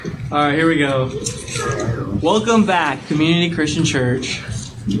All right, here we go. Welcome back, Community Christian Church.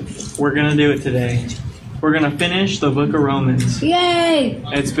 We're going to do it today. We're going to finish the book of Romans. Yay!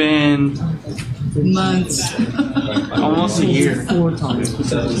 It's been months. Almost a year. 4 times.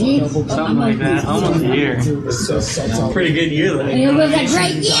 Something like that. Almost a year. It's a pretty good year. It was a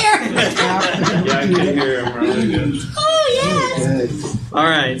great year! Yeah, I can hear him really good. Oh, yeah! All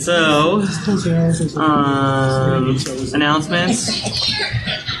right, so announcements.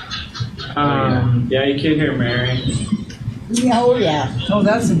 Yeah, you can hear Mary. Oh, yeah. Oh,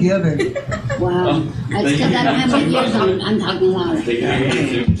 that's a given. Wow. That's because I don't have my ears on. I'm talking loud. They can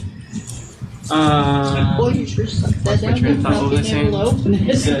hear you. Boy, you sure suck that down. Which one was I saying?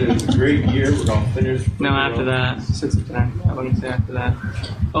 He said it was a great year. We're going to finish. No, after that. I want to say after that.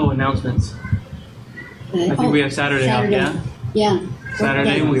 Oh, announcements. I think we have Saturday off, yeah? Yeah.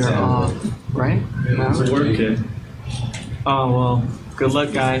 Saturday we are off, right? It's a work kid. Oh, well, good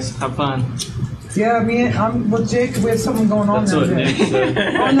luck, guys. Have fun. Yeah, I'm with Jake. We have something going on That's there. what Nick said.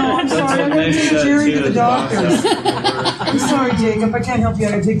 Oh, no, I'm sorry. I gotta take Jerry to the doctor. I'm sorry, Jacob. I can't help you.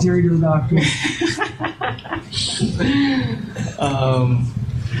 I gotta take Jerry to the doctor.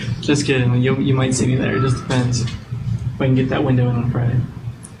 Just kidding. You might see me there. It just depends. If I can get that window in on Friday.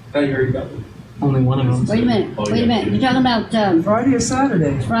 I heard about it. Only one of them. Wait a minute. You're talking about Friday or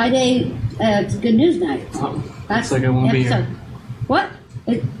Saturday? Friday, it's Good News Night. Oh, That's looks like I won't be here. What?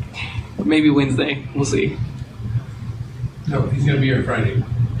 Maybe Wednesday. We'll see. No, he's going to be here Friday.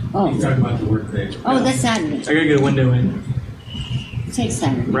 Oh. He's talking about the work day. Oh, that's Saturday. I gotta get a window in. Take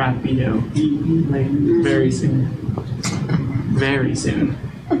Saturday. Rapido. Like, very soon. Very soon.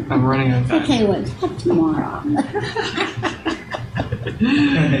 I'm running out of I'll time. tell you what, tomorrow.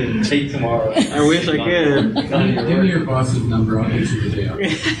 Take tomorrow. I wish I could. Give me your boss's number. I'll get you the day off.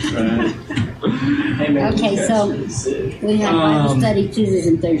 Okay, so we have Bible study Tuesdays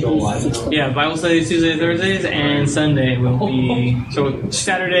and Thursdays. Yeah, Bible study Tuesdays, Thursdays, and Sunday will be. So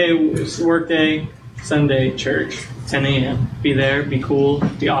Saturday, work day, Sunday, church, 10 a.m. Be there, be cool,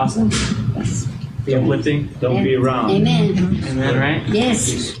 be awesome, be uplifting. Don't be around. Amen. Amen, right?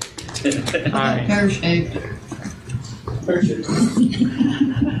 Yes. All right. Pear-shaped. Bear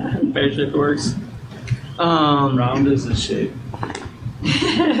shift works. Round is a shape.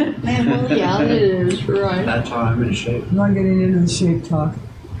 Well, yeah, it is, right. That's how I'm in shape. I'm not getting into the shape talk.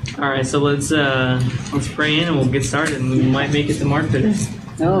 All right, so let's pray in and we'll get started. And we might make it to Mark today.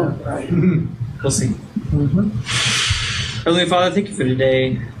 Oh. We'll see. Heavenly Father, thank you for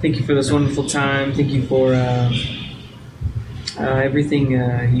today. Thank you for this wonderful time. Thank you for everything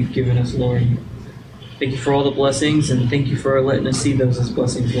you've given us, Lord. Thank you for all the blessings, and thank you for letting us see those as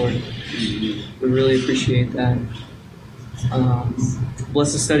blessings, Lord. We really appreciate that.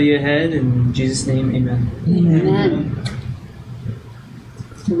 Bless the study ahead. In Jesus' name, amen. Amen.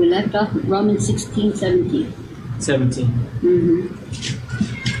 So we left off at Romans 16, 17. 17.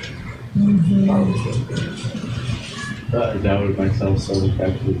 I doubted myself so much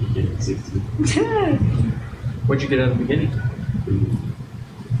after the beginning 16. What'd you get out of the beginning?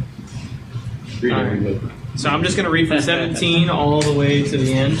 Read All right. every book. So I'm just going to read from 17 all the way to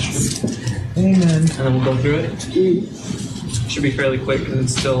the end, Amen. and then we'll go through it. Should be fairly quick because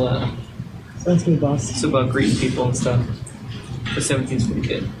it's still Sounds good, boss. it's about greeting people and stuff. But 17 is pretty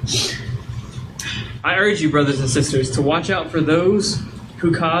good. I urge you, brothers and sisters, to watch out for those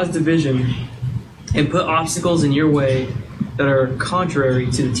who cause division and put obstacles in your way that are contrary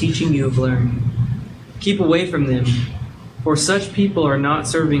to the teaching you have learned. Keep away from them, for such people are not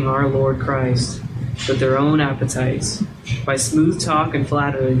serving our Lord Christ, but their own appetites. By smooth talk and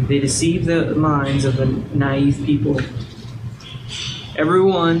flattery, they deceive the minds of the naive people.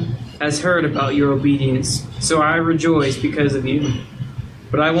 Everyone has heard about your obedience, so I rejoice because of you.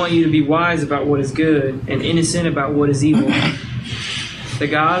 But I want you to be wise about what is good and innocent about what is evil. The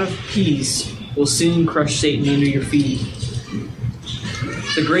God of peace will soon crush Satan under your feet.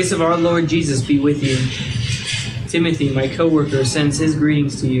 The grace of our Lord Jesus be with you. Timothy, my co-worker, sends his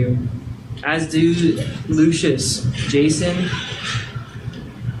greetings to you, as do Lucius, Jason,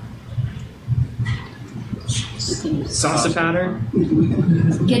 Sosipater,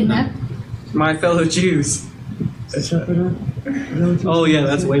 Good enough? my fellow Jews. Oh yeah,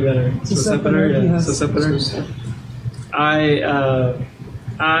 that's way better. Sosipater, yeah, Sosipater.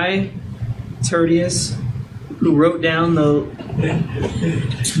 I, Tertius, who wrote down the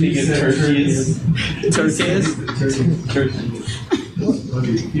Tertius.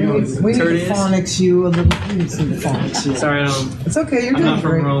 We need to phonics you a little. We need some phonics you. Sorry, I don't. It's okay. You're I'm doing not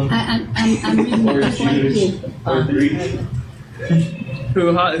from great. Rome. I'm reading Or just like Jewish. you. Or Greek.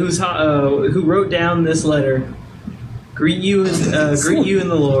 Who wrote down this letter Greet you in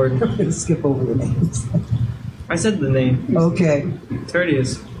the Lord. I'm going to skip over the names. I said the name. Okay.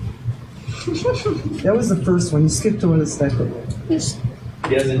 Tertius. That was the first one. You skipped over the second one. Yes.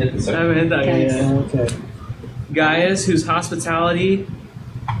 He hasn't hit the I second. haven't hit that yet. Okay. Gaius, whose hospitality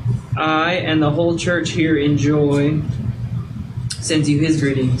I and the whole church here enjoy, sends you his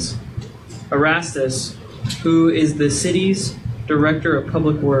greetings. Erastus, who is the city's director of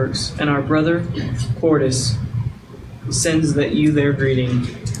public works, and our brother Quartus sends that you their greeting.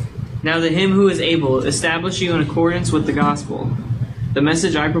 Now to him who is able, establish you in accordance with the gospel, the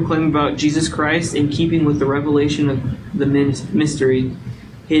message I proclaim about Jesus Christ in keeping with the revelation of the mystery,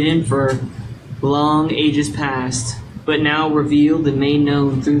 hidden for long ages past, but now revealed and made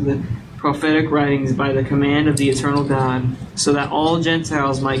known through the prophetic writings by the command of the eternal God, so that all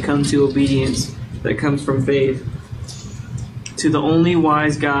Gentiles might come to obedience that comes from faith. To the only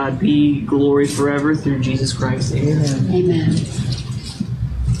wise God be glory forever through Jesus Christ. Amen. Amen.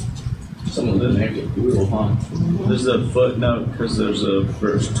 Some of the names are brutal, huh? There's a footnote because there's a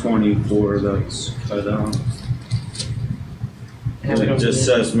verse 24 that's cut out. It just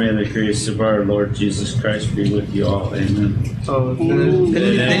says, "May the grace of our Lord Jesus Christ be with you all." Amen. Oh, didn't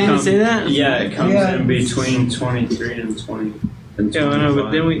they say that? Yeah, it comes Yeah. in between 23 and 20. And Yeah, I know,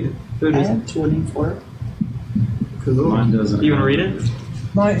 but then 25. we. I have 24. Mine doesn't. You want to have read it. it?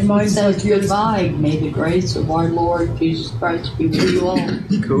 Mine's like Says yours. goodbye. May the grace of our Lord Jesus Christ be with you all.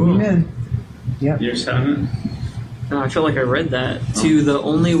 Cool. Amen. Yours haven't? No, I feel like I read that. To the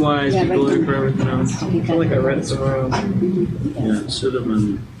only wise Yeah, be right glory there. forever. No, I feel like I read it somewhere else. Yeah, it should have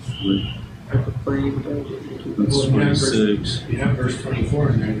been Well, 26. You have verse 24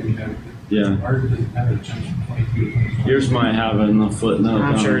 in there, then you have, Yeah. ours doesn't have it, it jumps from 22 to 25. Yours might have it in the footnote.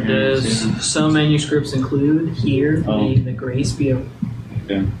 I'm down sure it here, does. too. Some manuscripts include here, Oh. may the grace be of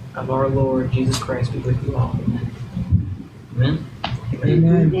Okay. our Lord Jesus Christ be with you all. Amen. Amen.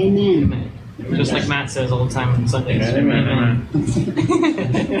 Amen. Amen. Just like Matt says all the time on Sundays. Amen.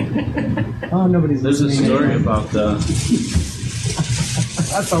 Oh, nobody's There's a listening. story about that.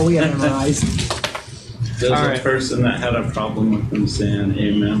 That's all we have memorized. There's All a right. person that had a problem with him saying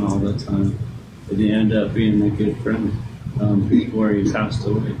amen all the time. But he ended up being a good friend before he passed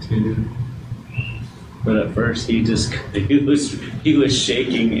away too. But at first he was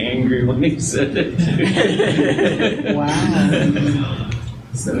shaking angry when he said it. Wow.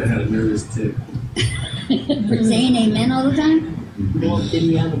 Said I had a nervous tick. For saying amen all the time? Well, didn't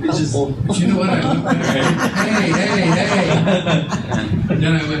you have a It's just, couple? but you know what? I went back. Hey.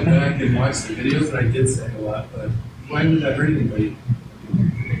 Then I went back and watched the videos, and I did say a lot, but why would that hurt anybody?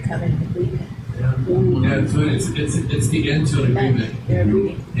 Yeah, it's the end to an agreement.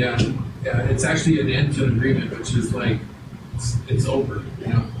 Yeah, it's actually an end to an agreement, which is like it's over. You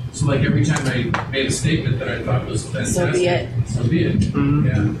know, so like every time I made a statement that I thought was fantastic, So be it. So be it. Mhm.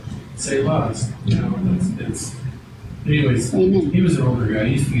 Yeah, say lost. You know, it's. Anyways, Amen. he was an older guy.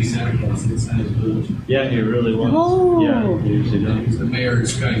 He used to be Santa Claus in Santa Village. Yeah, he really was. Oh. Yeah, he usually He does. was the mayor of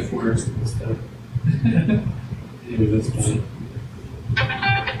Sky Forest and stuff. Anyway, that's fine.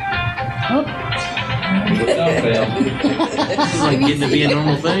 Oh, Without fail. This is like getting to be a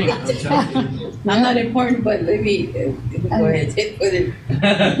normal thing. I'm telling you. I'm not important, but maybe go ahead, hit with it.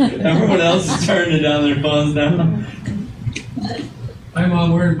 Everyone else is turning down their phones now. Hi,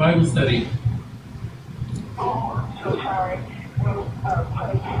 Mom. We're in Bible study. Oh, I'm so sorry. Well,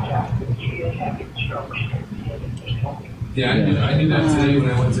 I suggested she is having strokes. Yeah, I knew that today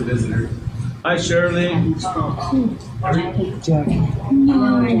when I went to visit her. Hi, Shirley. Jack.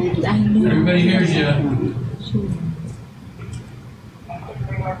 Everybody hears you.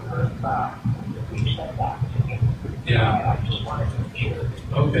 Yeah.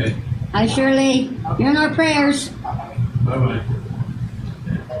 Okay. hi Shirley. You're in our prayers. Bye bye.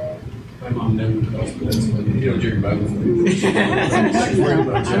 My mom never calls me. That's funny. You know, during Bible study. She's worried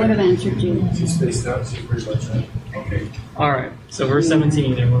about I would have Jack. answered you. She's spaced out. She's worried about Jack. Okay. All right, so verse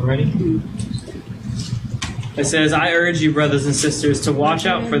 17, everyone ready? It says, I urge you, brothers and sisters, to watch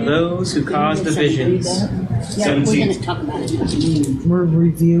out for those who cause divisions. Yeah, we're 17. going to talk about it. We're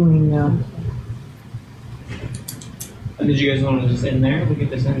reviewing now. Did you guys want to just end there? We get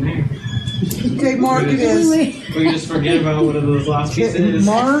this in there. Okay, Mark it is. We can just forget about one of those last pieces.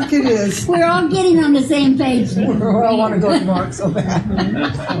 Mark it is. We're all getting on the same page. We all want to go to Mark so bad.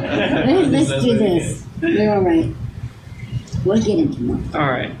 Let's do this. You're all right. We'll get into more. All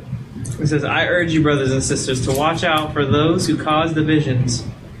right. It says, I urge you, brothers and sisters, to watch out for those who cause divisions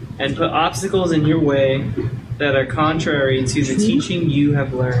and put obstacles in your way that are contrary to the teaching you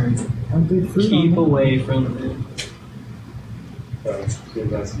have learned. I'm good fruit Keep on away from them. that.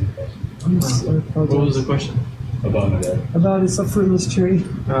 What was the question? About my dad. About it's a fruitless tree.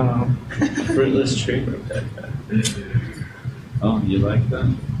 Oh. Fruitless tree. Oh, you like that?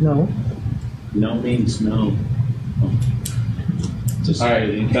 No. No means no. Oh. Just All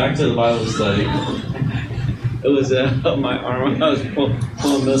right, back to the Bible study. It was up my arm. I was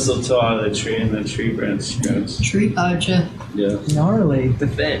pulling mistletoe out of the tree, and the tree branch scratched. Tree gotcha. Yeah. Gnarly.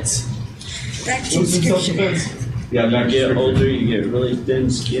 Defense. That's What's the self-defense? Yeah, As back you to get scripture. older, you get really thin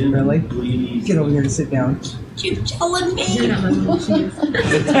skin. Really? Bleed easy. Get over here and sit down. You telling me?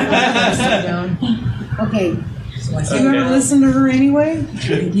 Okay, You ever listen to her anyway?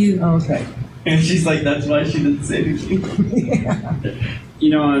 You. Oh, okay. And she's like, that's why she didn't say anything. You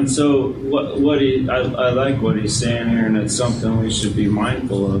know, and so I like what he's saying here, and it's something we should be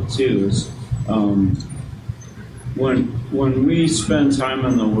mindful of too. Is when we spend time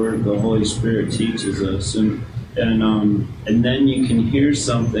in the Word, the Holy Spirit teaches us, and then you can hear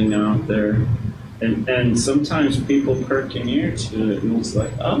something out there, and sometimes people perk an ear to it, and it's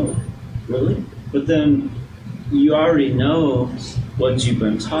like, oh, really? But then you already know what you've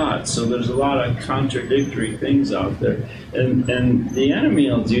been taught, so there's a lot of contradictory things out there, and the enemy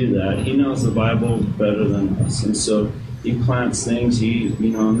will do that. He knows the Bible better than us, and so he plants things.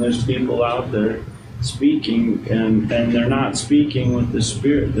 And there's people out there speaking, and they're not speaking with the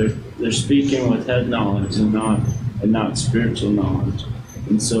Spirit. They're speaking with head knowledge and not spiritual knowledge,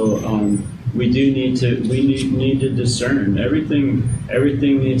 and so we need to discern everything.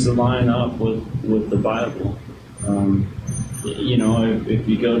 Everything needs to line up with the Bible. If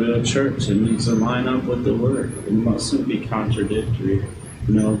you go to a church, it needs to line up with the Word. It mustn't be contradictory.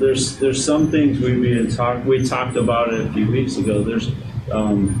 There's some things we talked about it a few weeks ago. There's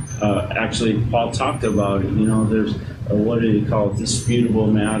actually Paul talked about it. There's what did he call it? Disputable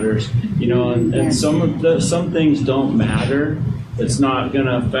matters. And some things don't matter. It's not going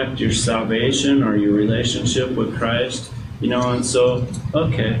to affect your salvation or your relationship with Christ. And so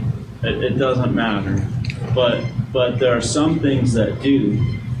it doesn't matter. But there are some things that do,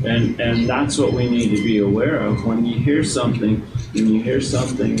 and that's what we need to be aware of. When you hear something,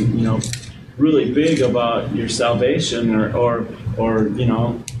 really big about your salvation, or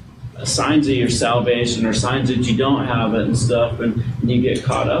signs of your salvation, or signs that you don't have it and stuff, and you get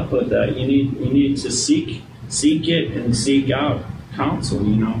caught up with that, you need to seek it and seek out counsel,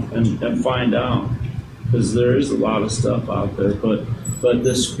 and find out, because there is a lot of stuff out there, but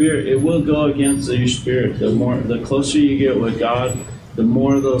the Spirit, it will go against your spirit. The closer you get with God, the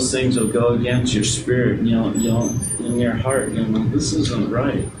more those things will go against your spirit. You'll in your heart, this isn't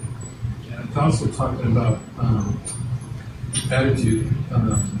right. Yeah, it's also talking about attitude.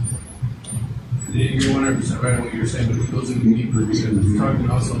 You're 100% right on what you're saying, but it goes even deeper, because it's talking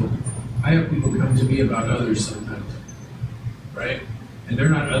also. I have people come to me about others sometimes, right? And they're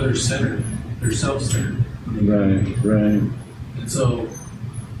not other-centered; they're self-centered. Right. And so,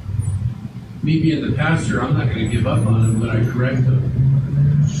 me being the pastor, I'm not going to give up on them, but I correct them,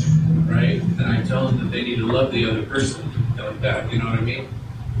 right? And I tell them that they need to love the other person, like that. You know what I mean?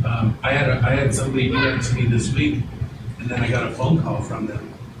 I had somebody do that to me this week, and then I got a phone call from them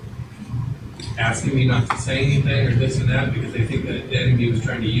asking me not to say anything or this and that because they think that the enemy was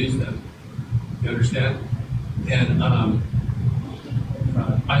trying to use them. You understand? And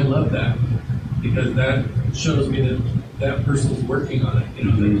I love that, because that shows me that person's working on it,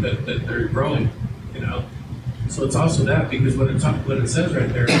 that they're growing, So it's also that, because what it says right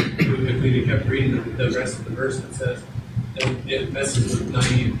there, if we kept reading the rest of the verse, it says it messes with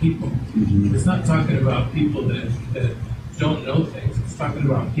naive people. Mm-hmm. It's not talking about people that don't know things. It's talking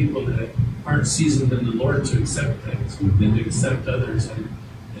about people that aren't seasoned in the Lord to accept things, and to accept others, and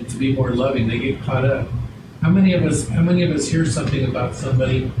to be more loving. They get caught up. How many of us hear something about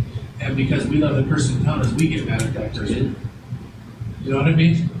somebody, and because we love the person telling us, we get mad at that person? You know what I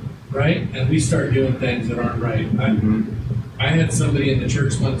mean? Right? And we start doing things that aren't right. I had somebody in the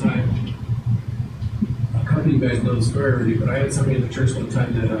church one time, a couple of you guys know the story already, but I had somebody in the church one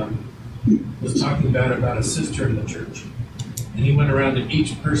time that was talking bad about a sister in the church. And he went around to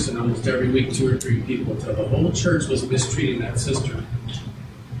each person almost every week, 2 or 3 people, until the whole church was mistreating that sister.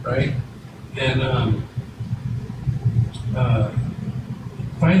 Right? And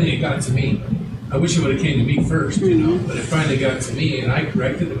finally it got to me. I wish it would have came to me first, but it finally got to me, and I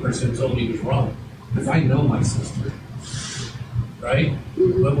corrected the person who told me he was wrong, because I know my sister, right?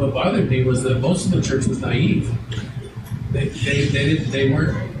 But what bothered me was that most of the church was naive. They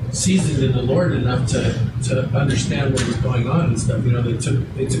weren't seasoned in the Lord enough to understand what was going on and stuff.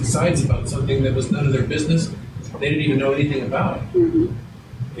 They took sides about something that was none of their business. They didn't even know anything about it.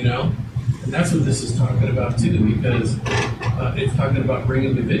 And that's what this is talking about too, because it's talking about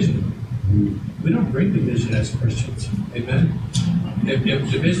bringing division. We don't bring division as Christians. Amen. If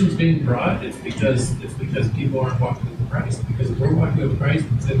division's being brought, it's because people aren't walking with Christ. Because if we're walking with Christ,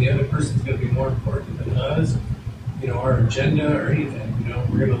 then the other person's going to be more important than us. Our agenda or anything.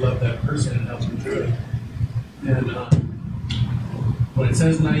 We're going to love that person and help them through it. And when it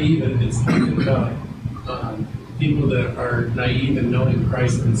says naive, it's talking about people that are naive and knowing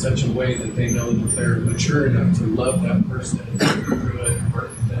Christ in such a way that they know that they're mature enough to love that person and go through it and work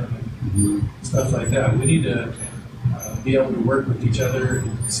with them and stuff like that. We need to be able to work with each other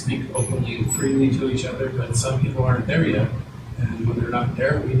and speak openly and freely to each other, but some people aren't there yet. And when they're not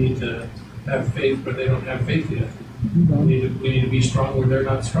there, we need to have faith where they don't have faith yet. We need to be strong where they're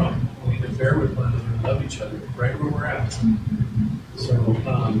not strong. We need to bear with one another and love each other right where we're at. So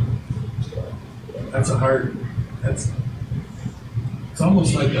that's a hard. It's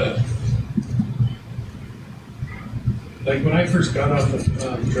almost like when I first got off of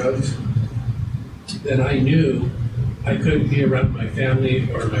drugs, then I knew I couldn't be around my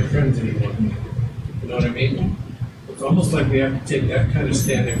family or my friends anymore. You know what I mean? It's almost like we have to take that kind of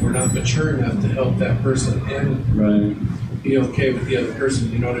stand if we're not mature enough to help that person and be okay with the other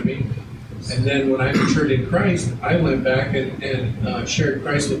person. You know what I mean? And then when I matured in Christ, I went back and shared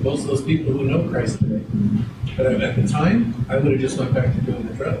Christ with most of those people who know Christ today. But at the time, I would have just went back to doing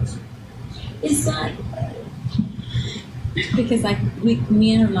the drugs. It's not because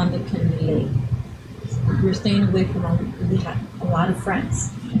me and Orlando can relate. We're staying away from we have a lot of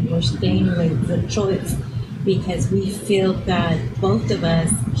friends, and we're staying away with the choice because we feel that both of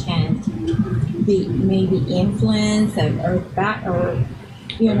us can be maybe influenced or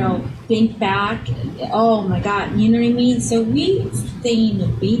think back. Oh my God, you know what I mean? So we staying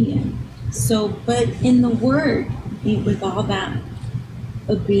obedient. So, but in the Word, with all that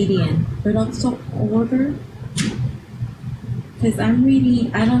obedient, but also order. Because I'm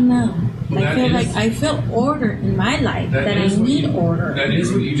reading, I don't know. Well, I feel order in my life that I need order. That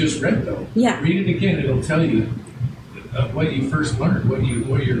is what you just read, though. Yeah. Read it again; it'll tell you what you first learned, what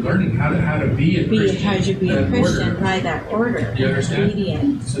you're learning, how to be a Christian. How to be a Christian by that order. You understand?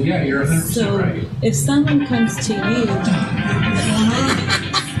 Obedient. So yeah, you're 100% right. If someone comes to you,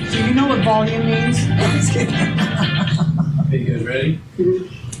 do you know what volume means? Just kidding. Hey, you guys ready?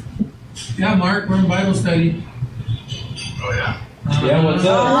 Yeah, Mark, we're in Bible study. Oh, yeah. Yeah, what's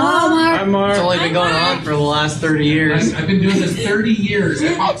up? Hello, Mark. Hi, Mark. It's only been going on for the last 30 years. I've been doing this 30 years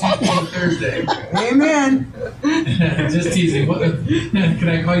every Tuesday and Thursday. Amen. Just teasing. Can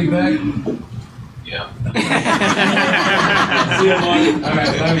I call you back? Yeah. See you, Mark. All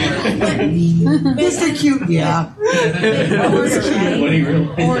right, bye, Mark. Mr. Cute, yeah. When he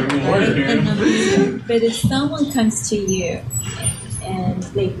realized everyone was but if someone comes to you and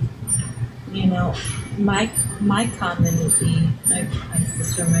they, my comment would be, my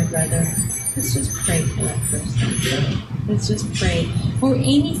sister, my brother, let's just pray for that person. Let's just pray for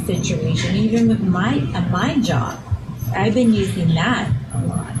any situation, even with my job. I've been using that a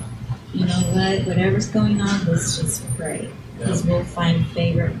lot. You know what? Whatever's going on, let's just pray because we'll find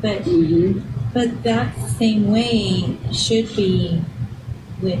favor. But that same way should be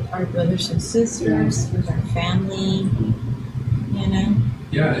with our brothers and sisters, with our family.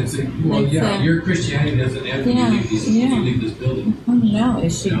 Yeah, your Christianity doesn't end when you leave this building. Oh no, it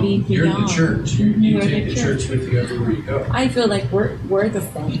should be beyond. You're the church. You take the church with you everywhere you go. I feel like we're the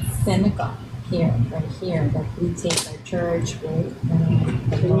synagogue here, right here, that we take our church, right?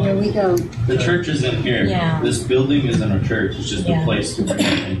 Here we go. The church isn't here. Yeah. This building isn't our church. It's just a place to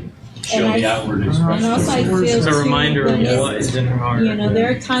show the outward expression. And also I feel It's a reminder of too, what is in her heart. There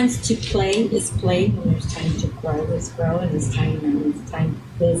are times to play is play, when there's time to grow is grow, and it's time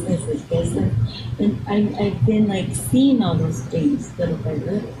business is business. And I've been seeing all those things little by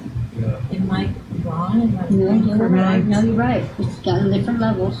little. Yeah. Am I wrong? Am I No, you're right? right. No, you're right. It's got different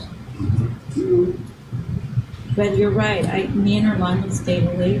levels. But you're right. Me and Orlando stayed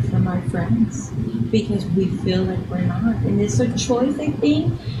away from our friends because we feel like we're not. And it's a choice, I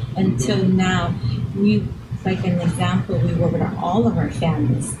think, until now. Like an example, we were with all of our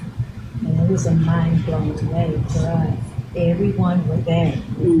families. And it was a mind-blowing way for us. Everyone was there.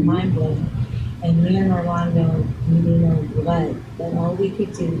 It was mind-blowing. And me and Orlando, we didn't know what. But all we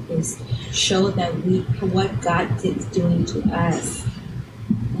could do is show that what God is doing to us.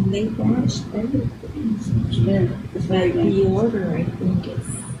 And they watched everything. It's good. It's very But good. the order, I think, is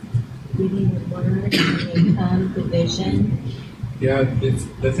reading the word, and division. Yeah,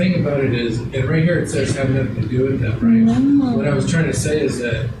 the thing about it is, and right here it says have nothing to do with them, right? No. What I was trying to say is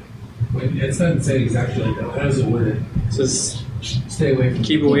that it doesn't say exactly like that. How does it word it? It says Stay away from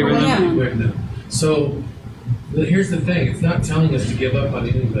keep away from them. Keep away from them. So Here's the thing, it's not telling us to give up on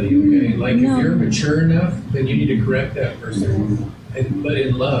anybody, okay? Like, No. if you're mature enough, then you need to correct that person, but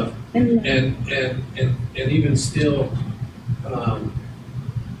in love. And even still,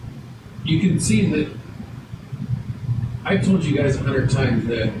 you can see that I've told you guys 100 times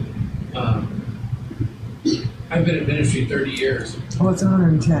that I've been in ministry 30 years. Oh, it's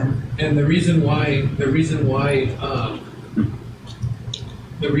 110. And the reason why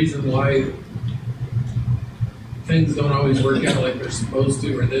things don't always work out like they're supposed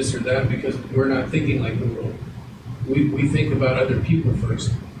to, or this or that, because we're not thinking like the world. We think about other people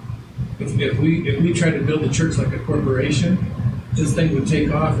first. If we try to build the church like a corporation, this thing would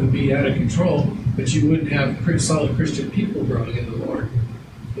take off and be out of control, but you wouldn't have solid Christian people growing in the Lord.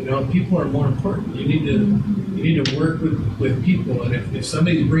 You know, people are more important. You need to work with people, and if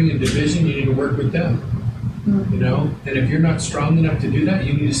somebody's bringing division, you need to work with them. You know, and if you're not strong enough to do that,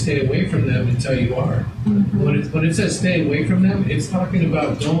 you need to stay away from them until you are. When it says stay away from them, it's talking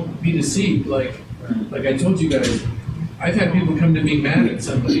about don't be deceived. Like I told you guys, I've had people come to me mad at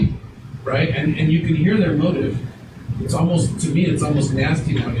somebody, right? And you can hear their motive. It's almost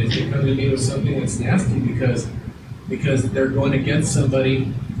nasty nowadays. They come to me with something that's nasty because they're going against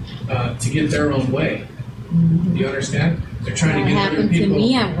somebody to get their own way. Do you understand? They're trying to get other people. Happened to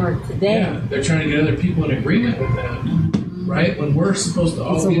me at work today. Yeah, they're trying to get other people in agreement with them, right? When we're supposed to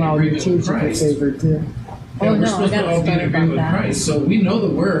all be in agreement with Christ. Favorite too. Yeah, we're supposed to all be in agreement with Christ. So we know the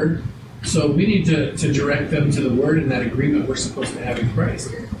Word. So we need to direct them to the Word and that agreement we're supposed to have in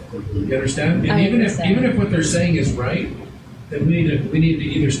Christ. You understand? And even if what they're saying is right, then we need to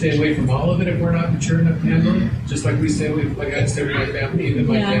either stay away from all of it if we're not mature enough to handle it, just like we stay away, like I stay with my family, even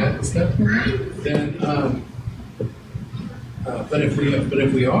my dad and stuff. Then, but if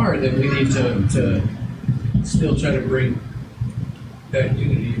we are, then we need to still try to bring that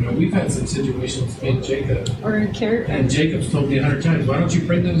unity. You know, we've had some situations, me and Jacob, and Jacob's told me 100 times, why don't you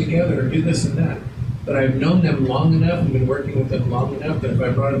bring them together or do this and that? But I've known them long enough and been working with them long enough that if I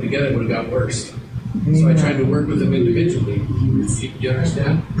brought them together, it would have got worse. So I tried to work with them individually. You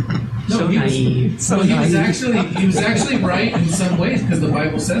understand? No, he was actually right in some ways because the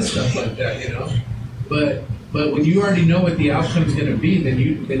Bible says stuff like that, you know. But when you already know what the outcome's going to be,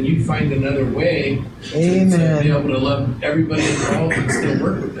 then you find another way to be able to love everybody involved and still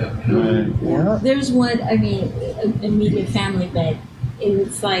work with them. You know? Yeah. There's one, immediate family, but it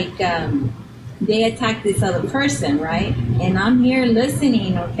was like they attacked this other person, right? And I'm here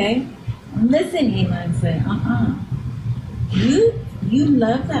listening, okay? I'm listening, and I'm saying, you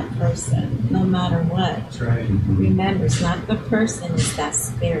love that person no matter what. That's right. Remember, it's not the person, it's that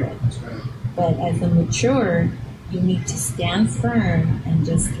spirit. That's right. But as a mature, you need to stand firm and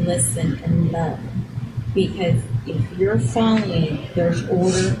just listen and love. Because if you're following, there's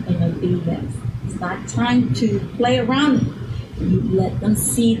order and obedience. It's not time to play around. You let them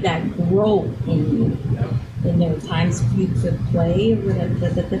see that growth in you. And there are times for you to play or whatever,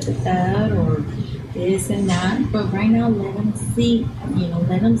 or this and that. But right now, let them see,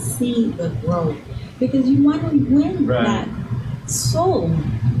 let them see the growth. Because you want to win that soul,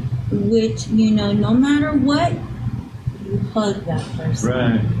 which, no matter what, you hug that person.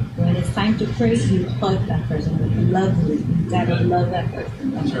 Right. When it's time to pray, you hug that person. Lovely. You gotta love that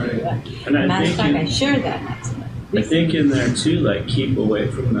person. That's right. And matter of fact, I share that. I think in there too, like, keep away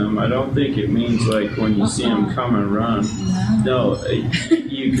from them. I don't think it means like when you see them come and run. No,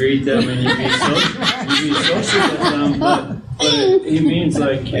 you greet them and you be social with them. But it means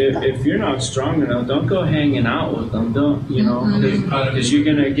like if you're not strong enough, don't go hanging out with them. Don't because you're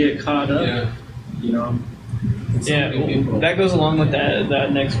gonna get caught up. Yeah. You know. Yeah, that goes along with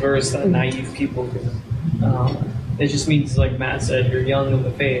that next verse, that naive people. It just means, like Matt said, you're young in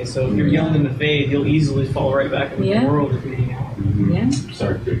the faith. So if you're young in the faith, you'll easily fall right back into the world if you hang out. Yeah.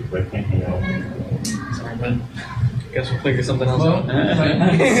 Sorry, but I can't hang out. Sorry, man. Guess we'll figure something else Well, out.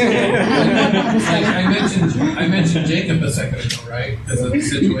 I mentioned Jacob a second ago, right? Because of the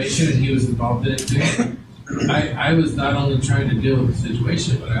situation, and he was involved in it too. I was not only trying to deal with the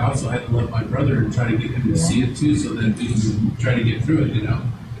situation, but I also had to love my brother and try to get him to see it too, so that we can try to get through it.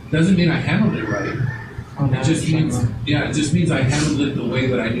 Doesn't mean I handled it right. It just means I handled it the way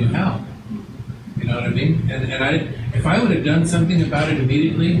that I knew how. You know what I mean? And if I would have done something about it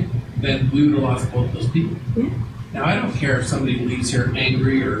immediately, then we would have lost both those people. Yeah. Now, I don't care if somebody leaves here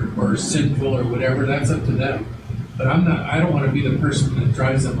angry or sinful or whatever. That's up to them. But I don't want to be the person that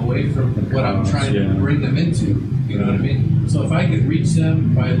drives them away from what I'm trying to bring them into. You know what I mean? So if I could reach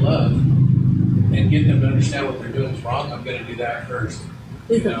them by love and get them to understand what they're doing is wrong, I'm going to do that first.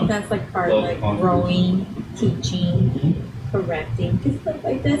 That's like part of like growing, teaching. correcting. Because the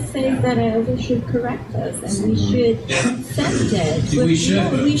Bible does say that elders should correct us, and we should accept it. We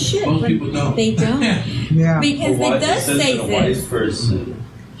should, but we should, most but people don't. they don't. Yeah. Because Well, it does says say that a wise this. person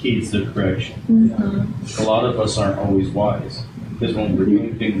heeds the correction. Mhm. A lot of us aren't always wise because when we're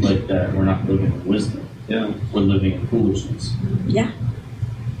doing things like that, we're not living in wisdom. Yeah. We're living in foolishness. Yeah.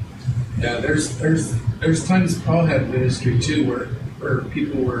 Yeah, there's times Paul had ministry too where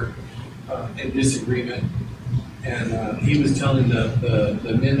people were in disagreement, and he was telling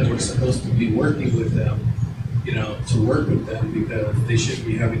the men that were supposed to be working with them, to work with them because they shouldn't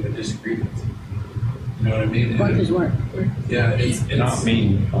be having a disagreement. You know what I mean? Work is work. Yeah, it's Not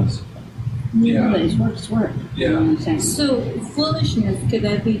mean. Yeah. But it's work is work. Yeah. You know what I'm saying? So foolishness, could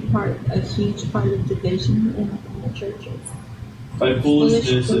that be a huge part of division in the churches? By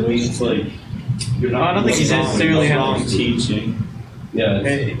foolishness, it means like you're not. I don't think you necessarily have wrong to- teaching. Yeah,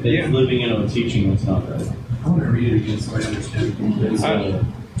 it's Yeah. living in a teaching that's not right. I want to read it again so I understand. It's,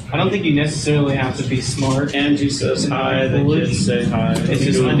 I don't think you necessarily have to be smart. Angie says hi. The kids say hi. It's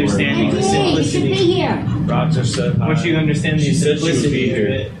just understanding the Hey, you should be simplicity. here. Roger said hi. Once you understand the She said she would be simplicity of here.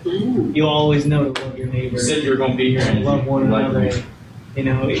 it, you'll always know to love your neighbor. You said you were going to be here and and love one another.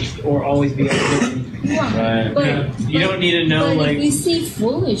 Or always be uplifting. Right. But, You don't need to know, but like, if you see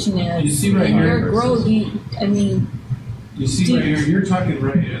foolishness, You see right in here. your growth, I mean, You see right here, you're talking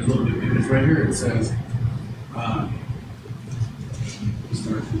right a little bit because right here it says, let's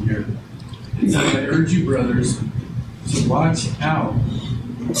start from here. It says, I urge you, brothers, to watch out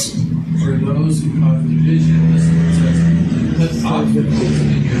for those who cause division. Listen, it says, put obstacles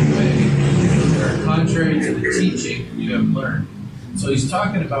in your way that are contrary to the teaching you have learned. So he's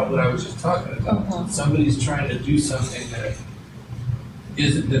talking about what I was just talking about. Somebody's trying to do something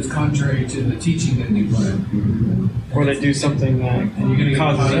that's contrary to the teaching that you've learned. or they do something that And you're gonna get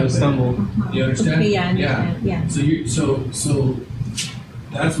causes caught you up to in stumble. it. You understand? Okay, yeah, I understand, yeah. So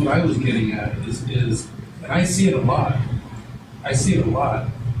that's what I was getting at is and I see it a lot. I see it a lot.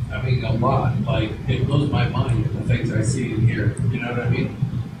 I mean a lot. Like it blows my mind the things I see and hear. You know what I mean?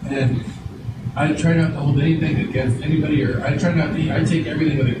 And I try not to hold anything against anybody, or I try not to. I take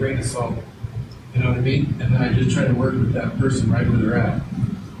everything with a grain of salt. You know what I mean? And then I just try to work with that person right where they're at,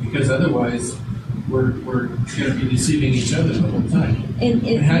 because otherwise we're going to be deceiving each other the whole time. And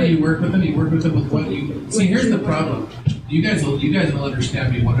how do you work with them? You work with them with what you see. Here's the problem. You guys will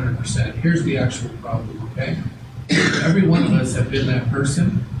understand me 100%. Here's the actual problem. Okay, every one of us have been that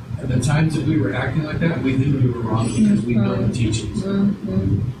person. At the times that we were acting like that, we knew we were wrong because we know the teachings.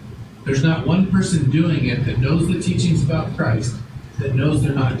 There's not one person doing it that knows the teachings about Christ that knows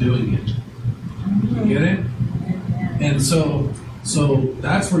they're not doing it. You get it? And so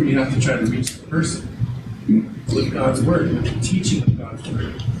that's where you have to try to reach the person with God's word, with the teaching of God's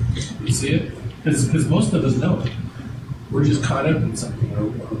word. You see it? Because most of us know it. We're just caught up in something,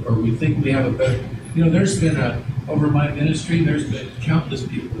 or we think we have a better. There's been over my ministry, there's been countless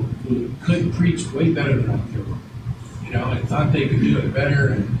people who could preach way better than I do. And thought they could do it better,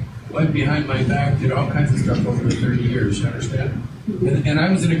 and went behind my back, did all kinds of stuff over the 30 years. You understand? And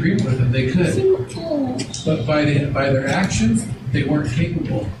I was in agreement with them. They could, but by their actions, they weren't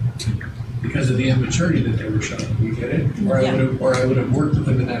capable because of the immaturity that they were showing. You get it? Or I would have worked with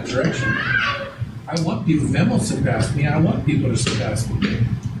them in that direction. I want people. Memo surpassed me. I want people to surpass me.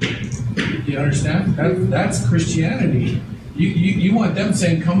 You understand? That's Christianity. You want them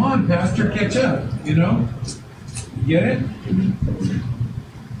saying, "Come on, Pastor, catch up." You get it?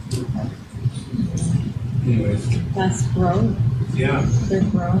 Anyways. that's growth. Yeah. They're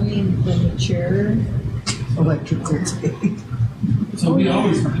growing, they're mature. Electrical tape. So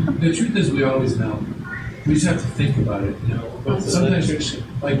the truth is we always know. We just have to think about it, But sometimes,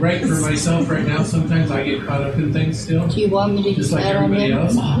 like for myself right now, sometimes I get caught up in things still, Do you want me to just like add on everybody there?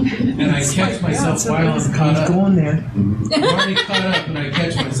 else. And I catch myself while I'm caught He's up. going there. I'm already caught up and I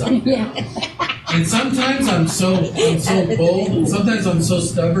catch myself. And sometimes I'm so bold. Sometimes I'm so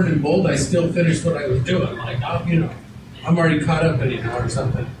stubborn and bold. I still finish what I was doing. Like I'm already caught up anyhow or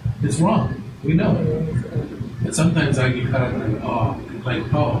something. It's wrong. We know it. But sometimes I get caught up and I go, like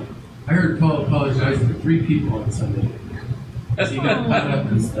Paul. I heard Paul apologize to 3 people on Sunday. He got caught up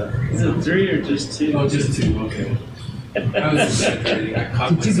and stuff. Is it 3 or just 2? Oh, just 2. Okay. I was exaggerating. I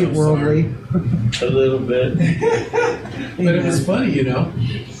caught Did you myself. get worldly? A little bit. But it was funny,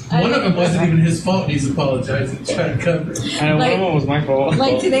 One of them wasn't even his fault, and he's apologizing, trying to cover it. I know one of them was my fault.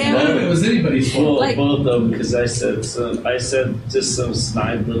 Like today, None of it was anybody's fault. Well, both of them, because I said just some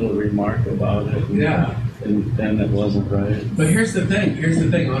snide little remark about it. Yeah. And then it wasn't right. But here's the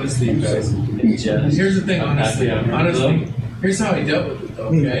thing, honestly, you guys. Here's the thing, honestly. Here's how I dealt with it, though,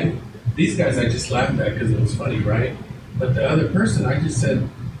 okay? These guys I just laughed at because it was funny, right? But the other person, I just said,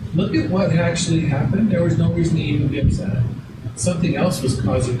 look at what actually happened. There was no reason to even be upset. Something else was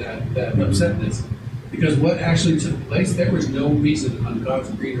causing that upsetness. Because what actually took place, there was no reason on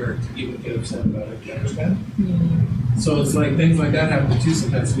God's green earth to even get upset about it. Do you understand? Mm-hmm. So it's like things like that happen too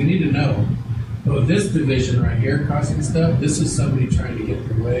sometimes. We need to know. Oh, this division right here causing stuff, this is somebody trying to get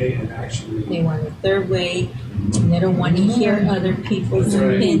their way and actually... They want it their way, and they don't want to hear other people's That's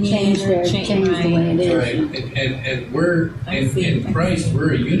right. opinions or Change the way it is. Right. And we're, in Christ,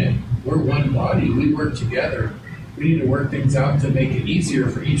 we're a unit. We're one body. We work together. We need to work things out to make it easier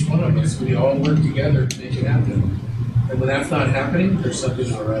for each one of us. We all work together to make it happen. And when that's not happening, there's something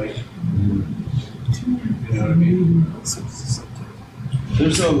not right. You know what I mean?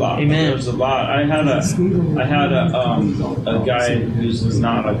 There's a lot. Amen. There's a lot. I had a guy who's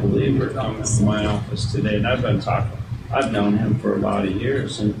not a believer come into my office today, and I've known him for a lot of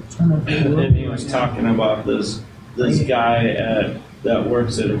years, and he was talking about this guy that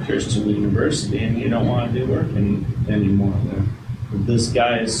works at a Christian university, and he don't want to do work anymore there. This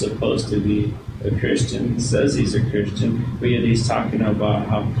guy is supposed to be a Christian. He says he's a Christian, but yet he's talking about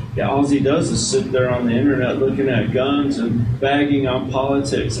how all he does is sit there on the internet looking at guns and bagging on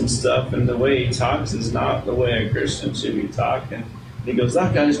politics and stuff, and the way he talks is not the way a Christian should be talking. He goes,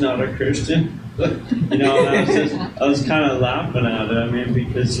 that guy's not a Christian. And I was kind of laughing at it. I mean,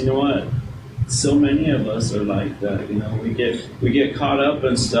 because you know what? So many of us are like that, we get caught up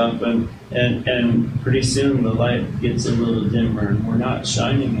in stuff, and pretty soon the light gets a little dimmer, and we're not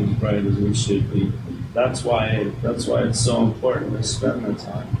shining as bright as we should be. That's why it's so important to spend the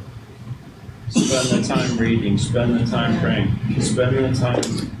time. Spend the time reading, spend the time praying, spend the time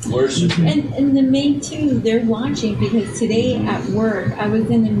worshiping. And the maid too, they're watching, because today at work I was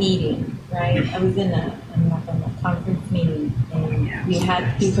in a meeting, right? I was in a conference meeting, and we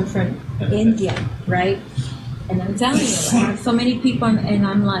had people from India, right? And I'm telling you, I have so many people, and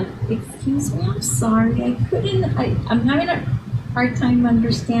I'm like, excuse me, I'm sorry, I'm having a hard time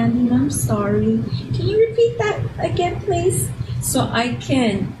understanding, I'm sorry. Can you repeat that again, please? So I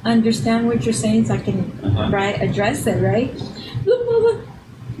can understand what you're saying, so I can address it, right?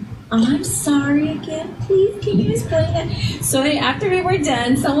 I'm sorry again, please, can you explain that? So after we were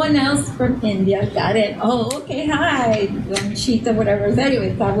done, someone else from India got it. Oh, okay, hi, Cheetah, whatever.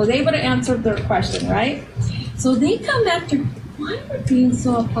 Anyways, I was able to answer their question, right? So they come after, why are you being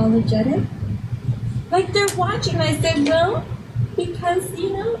so apologetic? Like they're watching. I said, well, because,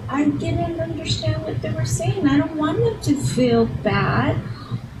 I didn't understand what they were saying. I don't want them to feel bad,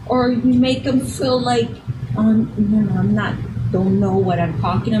 or you make them feel like, don't know what I'm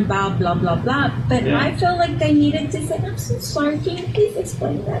talking about, blah, blah, blah. But yeah. I felt like they needed to say, I'm so sorry, can you please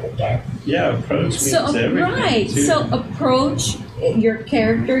explain that again? Yeah, approach means everything. Right. Too. So approach, your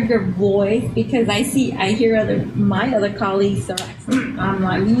character, your voice, because I hear my other colleagues are like, I'm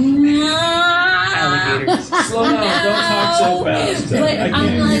like, alligators. Slow down, don't talk so fast. But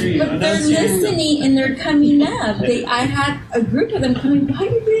I'm like, but they're listening and they're coming up. I had a group of them coming, why are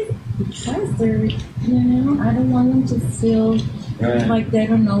you doing? Because they're, I don't want them to feel like they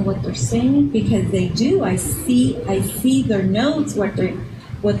don't know what they're saying, because they do. I see their notes, what they're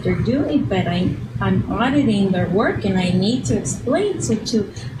doing, but I'm auditing their work, and I need to explain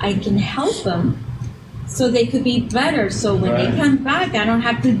I can help them so they could be better. So when they come back, I don't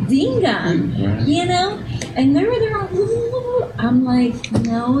have to ding them, And they're there. I'm like,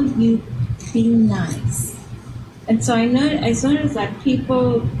 no, you be nice. And so I noticed that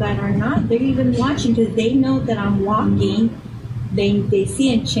people that are not, they're even watching, because they know that I'm walking. They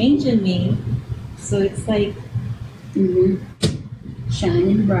see a change in me. So it's like,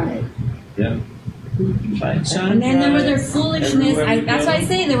 shining bright. Yeah. And then there was their foolishness. That's why I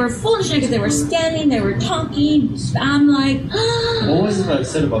say they were foolish, because they were standing, they were talking. I'm like, what was it I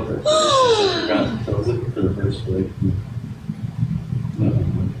said about that? I forgot. That was it for the first week.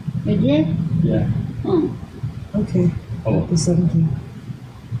 You did? Yeah. Oh. Okay. Oh. The 17th.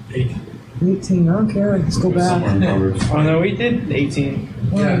 18. I don't care. Let's go back. Oh no, we did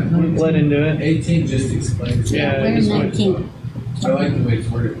 18. Yeah, we bled into it. 18 just explains. Yeah, We're 19. I like the way it's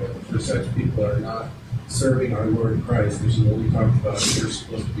worded, for such people are not serving our Lord Christ, which is what we talked about we're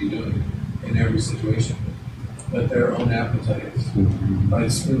supposed to be doing in every situation. But their own appetites. By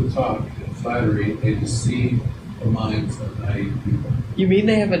smooth talk and flattery, they deceive the minds of naive people. You mean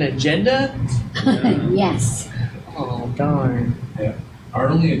they have an agenda? Yes. Oh, darn. Yeah. Our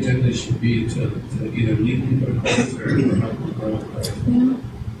only agenda should be to either lead people to Christ or help them grow in Christ.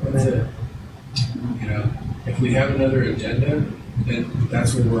 That's it. If we have another agenda, then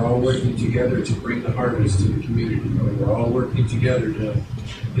that's where we're all working together to bring the harvest to the community. We're all working together to,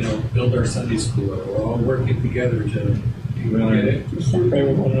 build our Sunday school. We're all working together to Right. Pray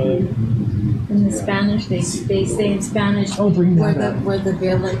with one another. In the Spanish, they say in Spanish, Oh, bring that up. we're the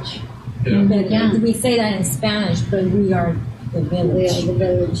village. Yeah. But we say that in Spanish, but we are the We village. are the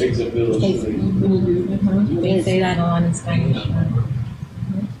village. Takes a village. Takes- Mhm. They say that a lot in Spanish.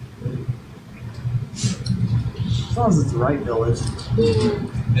 As long as it's the right village.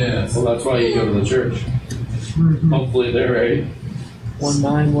 Yes. Well, that's why you go to the church. Hopefully they're right. One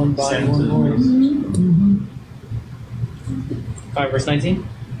mind, one body, one voice. 5 verse 19.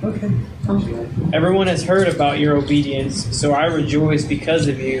 Okay. Everyone has heard about your obedience, so I rejoice because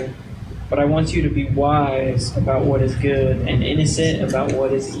of you. But I want you to be wise about what is good and innocent about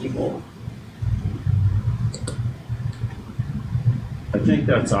what is evil. I think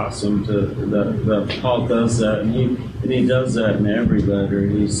that's awesome that Paul does that, and he does that in every letter.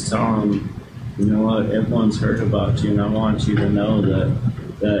 He's telling, you know what, everyone's heard about you, and I want you to know that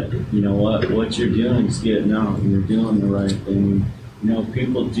you know what you're doing is getting out, and you're doing the right thing. You know,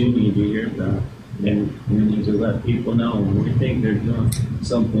 people do need to hear that, and we need to let people know when we think they're doing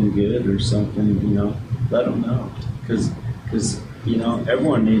something good or something. You know, let them know, because you know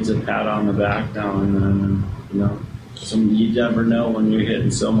everyone needs a pat on the back now and then, and you know. You never know when you're hitting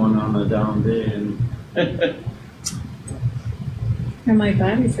someone on a down day, and And my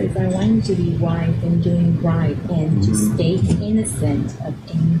Bible says, I want you to be wise in doing right and to stay innocent of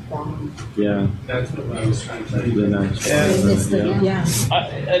any wrong. yeah, That's what I was trying to tell you. the next Yeah.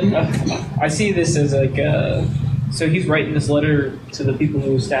 I see this as like, so he's writing this letter to the people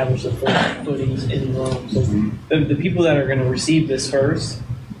who established the first footings in Rome. So the people that are going to receive this first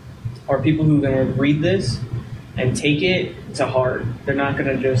are people who are going to read this and take it to heart. They're not going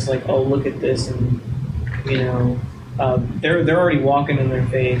to just like, oh, look at this, and you know, they're already walking in their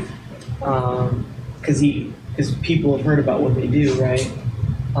faith because people have heard about what they do, right?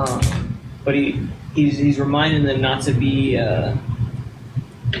 But he's reminding them not to be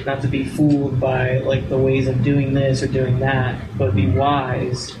fooled by like the ways of doing this or doing that, but be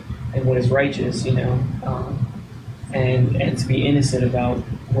wise in what is righteous, you know, and to be innocent about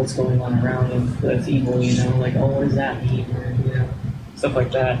what's going on around them that's evil, you know, like, oh, what does that mean, or you know, stuff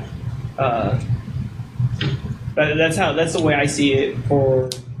like that. But that's the way I see it for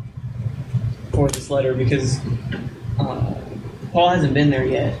this letter, because Paul hasn't been there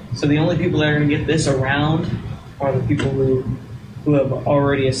yet. So the only people that are going to get this around are the people who have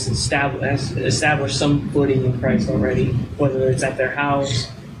already established some footing in Christ already, whether it's at their house,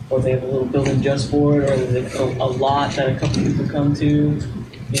 or they have a little building just for it, or there's a lot that a couple people come to,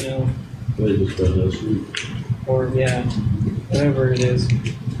 you know, or yeah, whatever it is.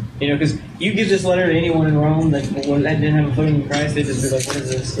 You know, because you give this letter to anyone in Rome that didn't have a footing in Christ, they'd just be like, what is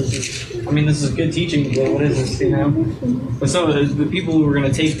this? This is good teaching, but what is this, you know? But some of the people who are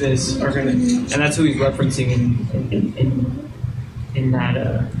going to take this are going to, and that's who he's referencing in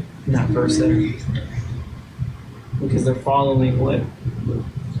that verse there. Because they're following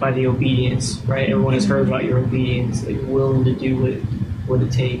by the obedience, right? Everyone has heard about your obedience, like willing to do what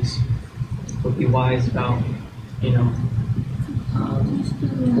it takes, but be wise about, you know,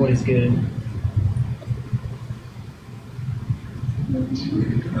 what is good.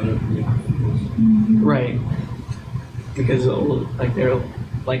 Right. Because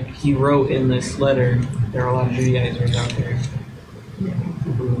like he wrote in this letter, there are a lot of Judaizers out there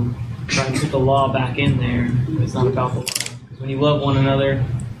who try and put the law back in there, but it's not about the law. Because when you love one another,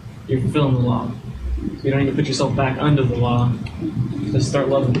 you're fulfilling the law. So you don't need to put yourself back under the law. Just start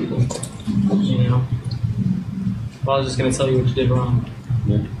loving people. You know? Well, I was just going to tell you what you did wrong.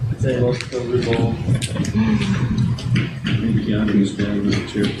 Yeah. That's it. I think you understand that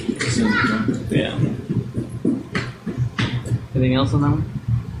too. Yeah. Anything else on that one?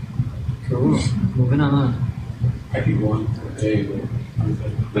 Cool. Moving on. I could go on for a day, but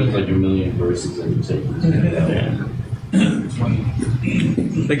there's like a million verses in the tape. Yeah.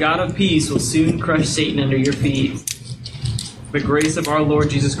 The God of peace will soon crush Satan under your feet. The grace of our Lord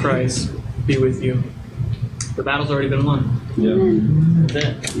Jesus Christ be with you. The battle's already been won. Yeah. That's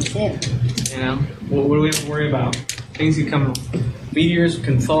it. That's it. You know, what do we have to worry about? Things can come, meteors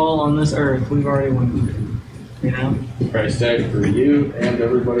can fall on this earth. We've already won. You know? Price tag for you and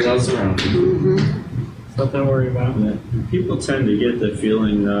everybody else around you. Nothing to worry about. Yeah. People tend to get the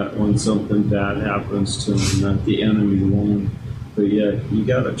feeling that when something bad happens to them, that the enemy won. But yet, you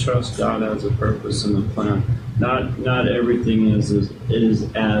got to trust God has a purpose and a plan. Not everything is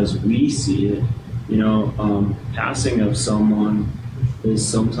as we see it. You know, passing of someone is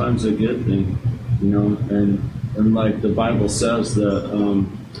sometimes a good thing. You know, and like the Bible says that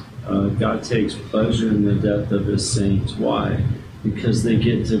God takes pleasure in the death of His saints. Why? Because they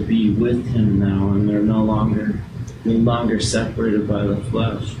get to be with Him now, and they're no longer no longer separated by the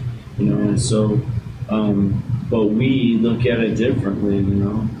flesh, and so, but we look at it differently,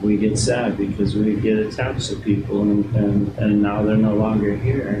 we get sad because we get attached to people and now they're no longer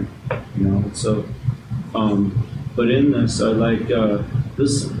here, so, but in this, I like,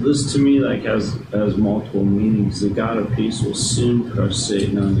 this to me, like, has multiple meanings. The God of peace will soon crush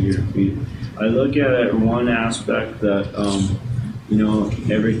Satan under your feet. I look at it in one aspect that,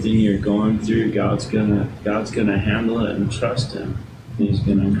 everything you're going through, God's gonna handle it, and trust Him. He's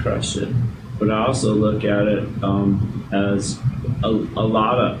gonna crush it. But I also look at it as a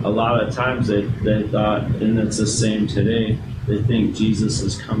lot of times they thought, and it's the same today. They think Jesus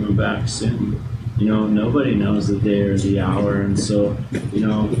is coming back soon. Nobody knows the day or the hour, and so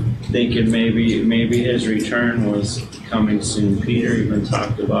thinking maybe His return was coming soon. Peter even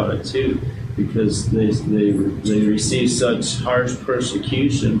talked about it too, because they received such harsh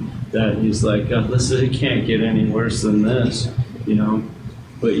persecution that he's like, it can't get any worse than this,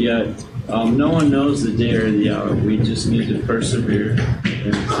 But yet, no one knows the day or the hour. We just need to persevere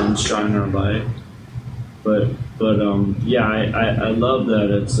and shine our light. But I love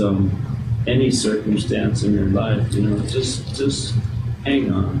that it's any circumstance in your life, just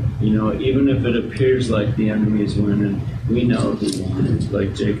hang on. Even if it appears like the enemy's winning, we know who won.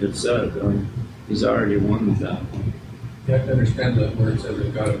 Like Jacob said, he's already won that one. You have to understand that where it says a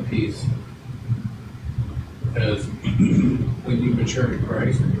God of peace. Because when you mature in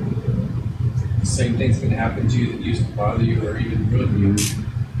Christ, the same thing's going to happen to you that used to bother you or even ruin you.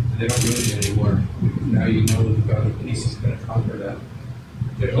 They don't ruin you anymore. Now you know that the God of peace is going to conquer that.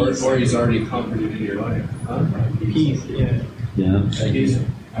 Or He's already conquered it in your life. Huh? Peace, yeah. Yeah. Peace.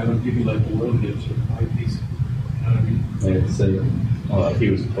 I don't give you like the world gives you. My peace. You know what I mean? Like I said, he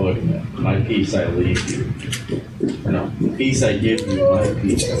was quoting it. My peace I leave you. The peace I give you, my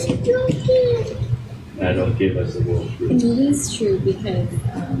peace I leave you. I don't give us the world. And it is true because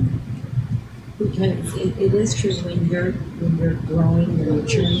it is true when you're growing, you're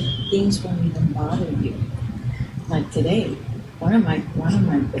maturing, things won't even bother you. Like today, one of my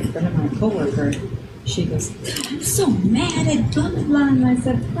coworkers, she goes, I'm so mad at blah blah blah, and I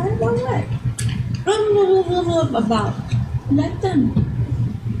said, I don't know what. Blah blah blah blah blah about. Let them.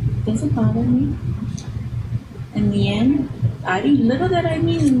 Doesn't bother me. In the end, in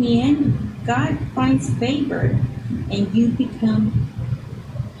the end, God finds favor, and you become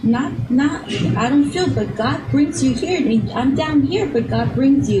not. I don't feel, but God brings you here. I'm down here, but God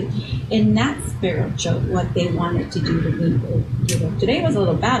brings you in that spiritual what they wanted to do to me. Today was a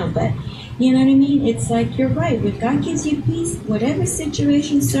little battle, but you know what I mean. It's like you're right. When God gives you peace, whatever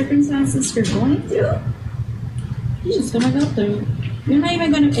situation, circumstances you're going through, you're just gonna go through. You're not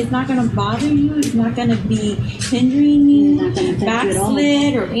even gonna. It's not gonna bother you. It's not gonna be hindering you,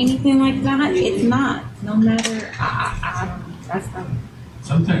 backslid or anything like that. It's not. No matter. I don't know. That's not.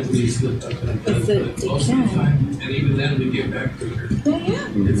 Sometimes we slip up and it does, but most of the time, and even then we get back to her.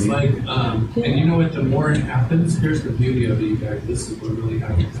 Yeah. It's like, and you know what? The more it happens, here's the beauty of it, you guys. This is what really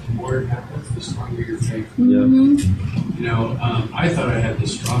happens. The more it happens, the stronger your faith. Mm-hmm. I thought I had the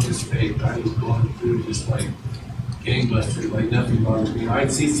strongest faith. I was going through just like gangbusters, like nothing bothered me.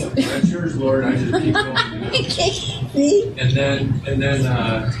 I'd see something. That's yours, Lord. I just keep going. And then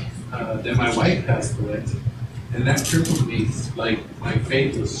my wife passed away, and that crippled me. Like my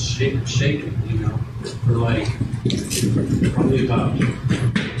faith was shaken, for like probably about 2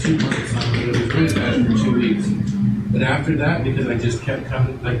 months. It was really bad for 2 weeks. But after that, because I just kept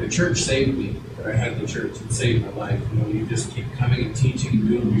coming, like the church saved me. I had the church that saved my life. You just keep coming and teaching and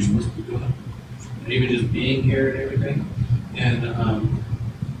doing what you're supposed to be doing. And even just being here and everything. And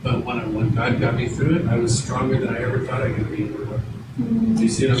but when God got me through it, I was stronger than I ever thought I could be. Do you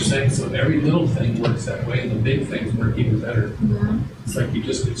see what I'm saying? So every little thing works that way, and the big things work even better. Yeah. It's like you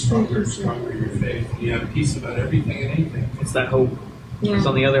just get stronger and stronger in your faith. You have peace about everything and anything. It's that hope. Yeah. It's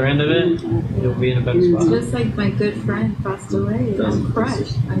on the other end of it, you'll be in a better spot. Just like my good friend passed away. I'm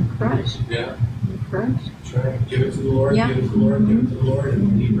crushed. Yeah. I'm crushed. Try to give it to the Lord, Yeah. give it to the Lord, give it to the Lord,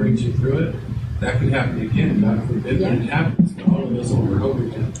 and He brings you through it. That could happen again, God forbid, but it happens to all of us over and over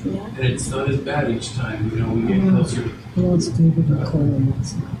again. Yeah. And it's not as bad each time, we get closer. Who wants David and Cole?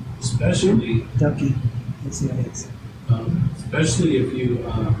 Especially, Ducky. Let's see how it is. especially if you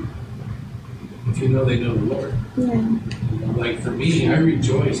know they know the Lord. Yeah. Like for me, I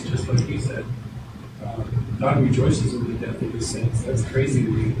rejoice, just like he said. God rejoices in the death of His saints. That's crazy to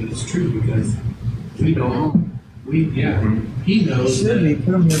me, but it's true because we don't. He knows Should be that.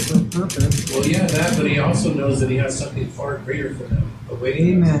 put him here for a purpose. Well, yeah, that, but He also knows that He has something far greater for them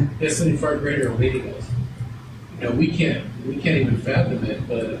awaiting us. Amen. He has something far greater awaiting us. We can't even fathom it,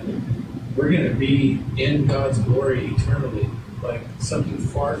 but we're going to be in God's glory eternally, like something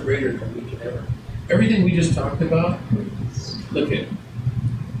far greater than we can ever. Everything we just talked about, look at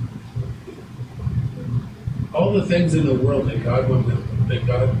all the things in the world that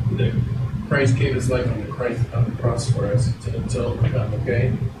that Christ gave His life on the cross for us to overcome.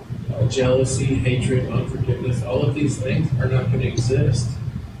 Okay, jealousy, hatred, unforgiveness, all of these things are not going to exist.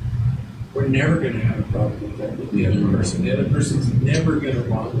 We're never going to have a problem with the other person. The other person's never going to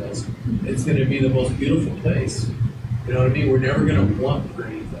wrong us. It's going to be the most beautiful place. You know what I mean? We're never going to want for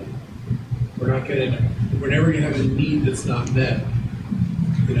anything. We're never going to have a need that's not met.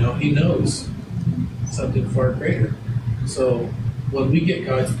 You know, He knows something far greater. So when we get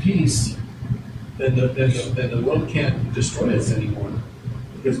God's peace, then the world can't destroy us anymore,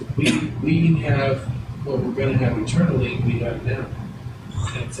 because we have what we're going to have eternally. We have now.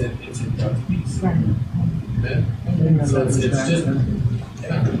 It's in God's peace. Right. Amen. So it's just,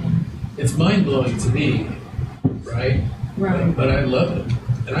 it's mind blowing to me, right? Right. But I love it,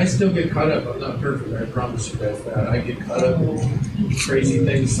 and I still get caught up. I'm not perfect. I promise you guys that. I get caught up in crazy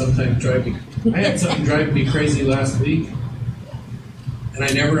things. Sometimes drive me. I had something driving me crazy last week, and I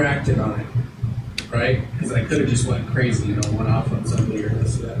never acted on it, right? Because I could have just went crazy, went off on somebody or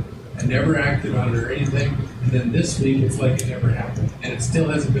this or that. I never acted on it or anything. And then this week, it's like it never happened. And it still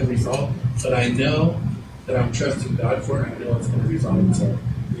hasn't been resolved. But I know that I'm trusting God for it. I know it's going to resolve itself.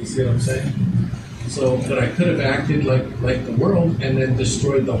 You see what I'm saying? So, but I could have acted like the world and then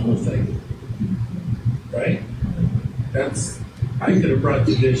destroyed the whole thing. Right? I could have brought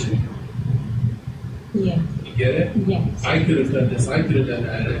division. Yeah. You get it? Yes. I could have done this. I could have done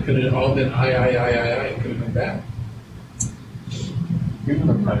that. It could have all been I. It could have been bad. You're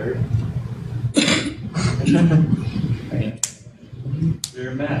not a pirate.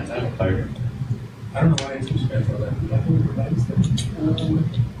 You're mad. I'm a pirate. I don't know why I teach you guys all that. I think everybody's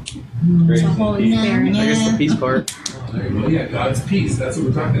It's a Holy Spirit. I guess the peace part. Oh, there you go. Yeah, God's peace. That's what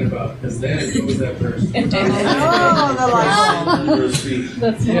we're talking about. Because then, what was that verse? Oh, the light bulb.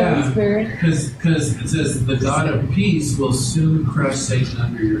 That's the Yeah. Holy Spirit. Because it says the God of peace will soon crush Satan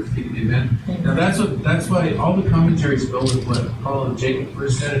under your feet. Amen. Now that's why all the commentaries go with what Paul and Jacob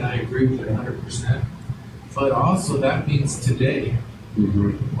first said, and I agree with it 100%. But also that means today.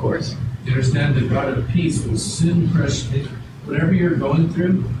 Of course. You understand? The God of peace will soon crush whatever you're going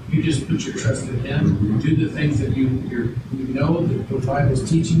through. You just put your trust in Him. Do the things that you know that the Bible is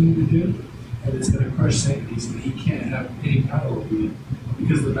teaching you to do, and it's going to crush Satan. He can't have any power over you,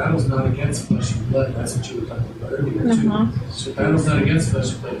 because the battle's not against flesh and blood. That's what you were talking about earlier too. So the battle's not against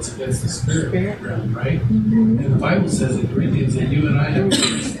flesh and blood; it's against the spirit realm, right? And the Bible says in Corinthians that you and I have a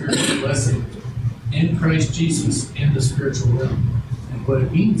spiritual blessing in Christ Jesus in the spiritual realm. What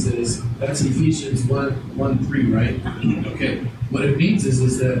it means is, that's Ephesians 1:3, right? Okay. What it means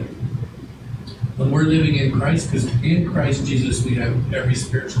is that when we're living in Christ, because in Christ Jesus we have every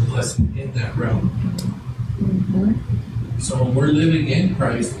spiritual blessing in that realm. So when we're living in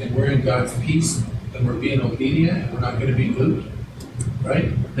Christ and we're in God's peace and we're being obedient and we're not going to be moved,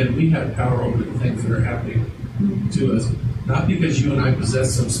 right? Then we have power over the things that are happening to us. Not because you and I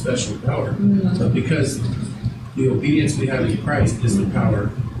possess some special power, but because the obedience we have in Christ is the power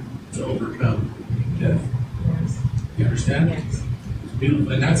to overcome death. You understand? Yes. It's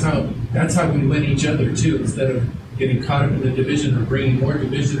beautiful. And that's how we win each other too. Instead of getting caught up in the division or bringing more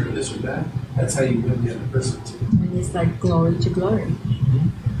division or this or that, that's how you win the other person too. And it's like glory to glory.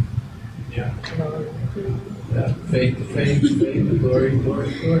 Yeah. Glory. Yeah. Faith to faith, faith to glory,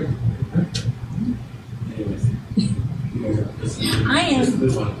 glory to glory. Anyways. You guys are listening. I am. Just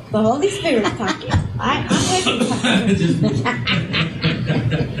move on. The Holy Spirit talking. I'm talking. Just move on.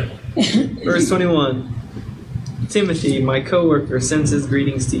 Verse 21. Timothy, my co-worker, sends his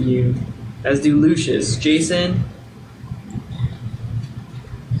greetings to you, as do Lucius, Jason,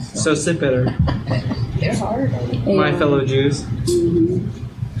 Sosipater, They're hard. my fellow Jews.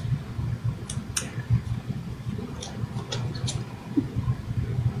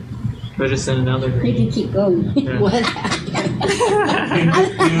 But just send another You greeting. can keep going. Yeah. What happened?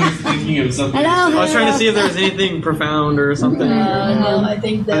 He was thinking of something. Hello. I was trying to see if there was anything profound or something. No, I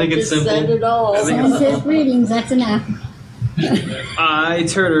think that I think it's just said simple. it all. I think Sends his greetings, that's enough. I,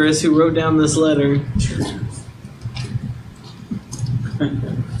 Terturus, who wrote down this letter.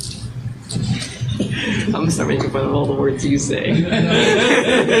 I'm gonna start making fun of all the words you say. You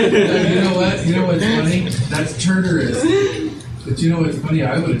know what? You know what's funny? That's Turturus. But you know what's funny?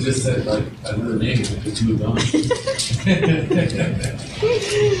 I would have just said like another name and just moved on.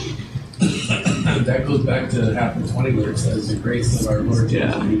 That goes back to half the 20 where it says the grace of our Lord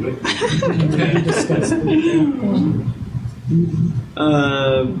Jesus be with you.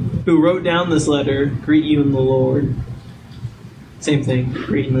 who wrote down this letter, greet you in the Lord. Same thing,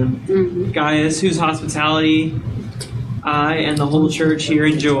 greeting them. Mm-hmm. Gaius, whose hospitality I and the whole church here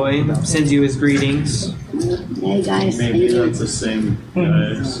enjoy, sends you his greetings. Hey guys, thank Maybe you. that's the same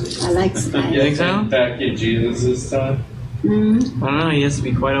guys. I like You Sky. think so? Back in Jesus' time. Mm-hmm. I don't know, he has to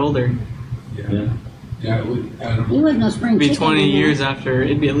be quite older. Yeah. Yeah, it would, I don't He know. was no spring It'd be chicken. 20 you know. years after,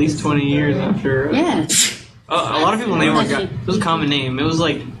 it'd be at least 20 years after. Yeah. A lot of people name it was a common name. It was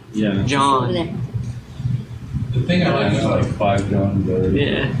like Yeah. Over John. there. The thing I like Like about 5 John birds.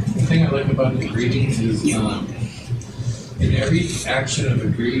 Yeah. the thing I like about the greetings is in every action of a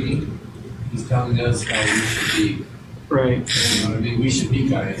greeting, he's telling us how we should be. Right. You know what I mean? We should be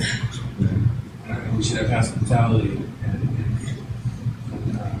guys. And we should have hospitality. And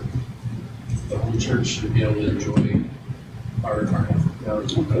the whole church should be able to enjoy our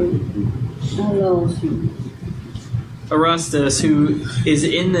hospitality. Hello. Erastus, who is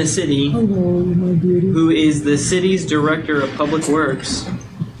in the city, Hello, my beauty. who is the city's director of public works,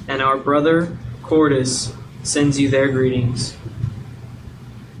 and our brother Cordus sends you their greetings.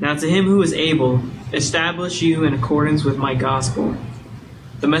 Now to him who is able, establish you in accordance with my gospel,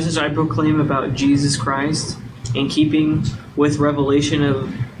 the message I proclaim about Jesus Christ, in keeping with revelation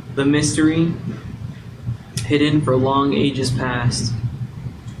of the mystery hidden for long ages past.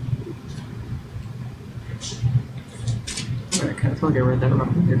 I feel like I read that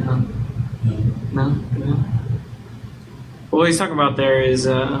wrong here now. No? No? What he's talking about there is,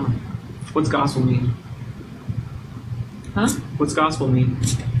 what's gospel mean? Huh? What's gospel mean?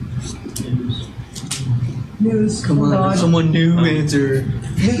 News from God. someone new answer.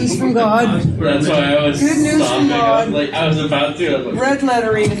 News from God. That's why I was Good news from stopping. God. Like I was about to. I was like, Red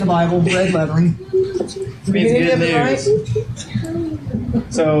lettering in the Bible. Red lettering. Means Beginning good of it,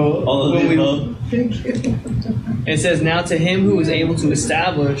 news. So all of when the we, above. it says, now to him who is able to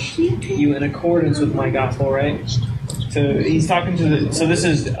establish you in accordance with my gospel, right? So he's talking to the. So this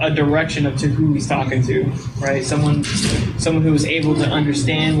is a direction of to who he's talking to, right? Someone who is able to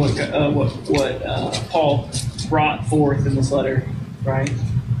understand what Paul brought forth in this letter, right?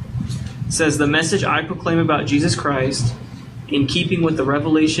 It says, the message I proclaim about Jesus Christ, in keeping with the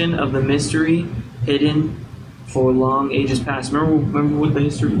revelation of the mystery hidden for long ages past. Remember what the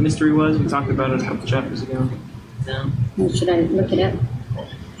mystery was? We talked about it a couple chapters ago. No. Well, should I look it up?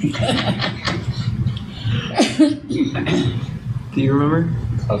 Do you remember?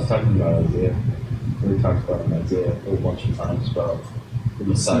 I was talking about Isaiah. We talked about Isaiah a bunch of times about the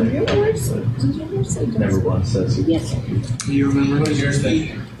Messiah. Did you ever say Never once says he. Yes. Do you remember? What is yours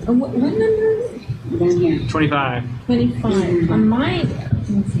then? What number? Down here. 25. 25. On mine,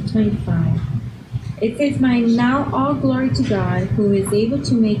 let's see, 25. It says, now all glory to God, who is able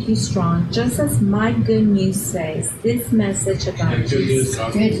to make you strong, just as my good news says. This message about Good Jesus. news,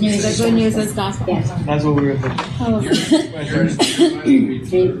 gospel. Good news. The good news is gospel. Yes. That's what we were thinking. Oh,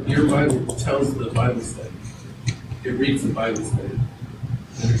 Your Bible tells the Bible study. It reads the Bible study.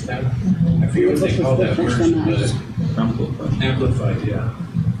 Understand? I forget what they call that version, but Amplified. amplified, yeah.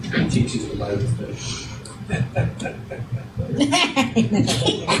 It teaches the Bible study.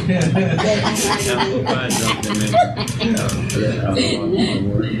 Amplified, don't they make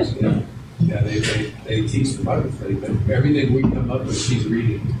words? Yeah. Yeah, they teach the Bible study, but everything we come up with, she's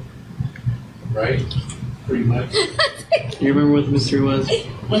reading. Right? Pretty much. Do you remember what the mystery was?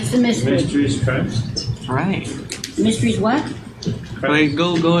 What's the mystery? Mysteries Christ. Right. Mystery's what? Wait,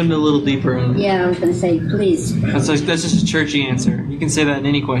 go into a little deeper. On Yeah, I was going to say, please. That's just a churchy answer. You can say that in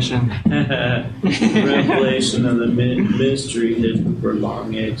any question. Revelation of the mystery hidden for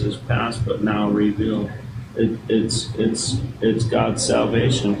long ages past, but now revealed. It's God's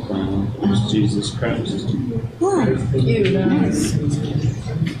salvation plan. It's Jesus Christ.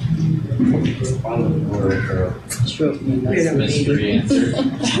 Mystery answer.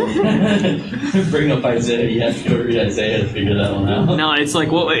 Bring up Isaiah. You have to go read Isaiah to figure that one out. No, it's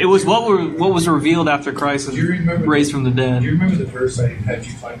like what was revealed after Christ was Do you remember raised from the Do dead. you remember the verse I had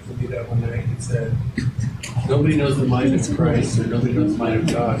you find for me that one night? It said, nobody knows the mind of Christ or nobody knows the mind of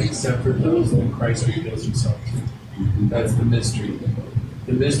God except for those that Christ reveals himself to. That's the mystery.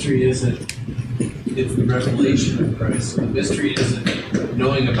 The mystery isn't, it's the revelation of Christ. The mystery isn't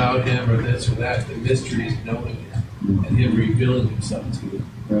knowing about him or this or that. The mystery is knowing him and him revealing himself to you.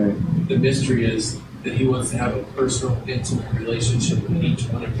 Right. The mystery is that he wants to have a personal, intimate relationship with each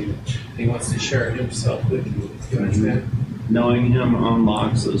one of you. He wants to share himself with you. You understand? Knowing Him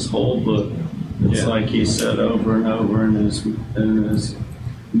unlocks this whole book. It's like He said over and over in His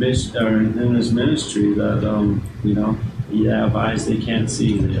ministry that you have eyes they can't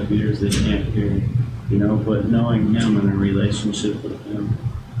see, they have ears they can't hear. But knowing Him and a relationship with Him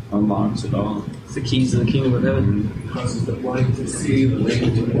unlocks it all. It's the keys to the kingdom of heaven. Causes the blind to see, the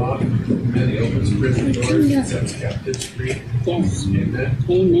lame to walk, and He opens prison doors and sets captives free. Yes. Amen.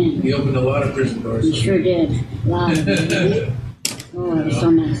 Amen. He opened a lot of prison doors. He sure did. Wow. Oh, that was so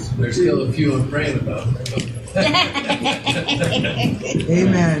nice. There's still a few I'm praying about.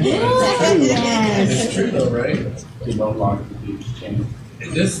 Amen. Yes. It's true though, right? To unlock the huge chain.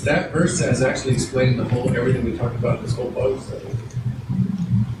 And that verse has actually explained everything we talked about in this whole Bible study.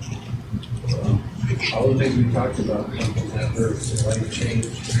 All the things we talked about come from that verse. Life change,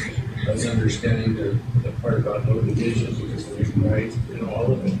 us understanding the part about no division because of the right,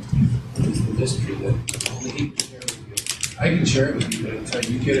 all of it is the mystery that only He can share with you. I can share it with you, but until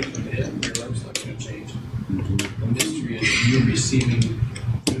you get it from Him, your life's not going to change. The mystery is you receiving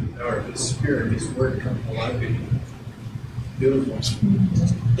through the power of His Spirit, His Word coming alive in you. Beautiful.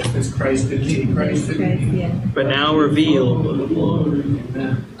 It's Christ in me, Christ in me. Yeah. But now revealed.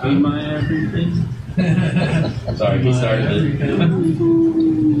 Be my everything. Sorry, he started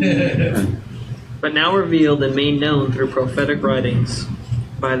it. But now revealed and made known through prophetic writings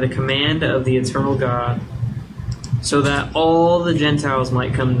by the command of the eternal God, so that all the Gentiles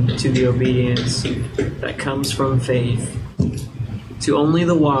might come to the obedience that comes from faith. To only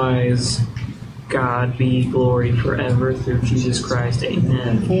the wise God be glory forever through Jesus Christ.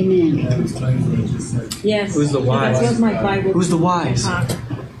 Amen. Amen. Yes. Who's the wise? That's what my Bible. Who's the wise?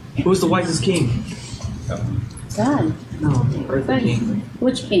 Who's the wisest king? God. No, earthly king.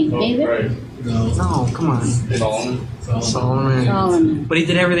 Which king? David? Right. No, come on. Solomon. Solomon. Solomon. But he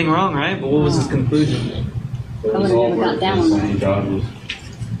did everything wrong, right? But what was his conclusion? I would have never got that one right. God was,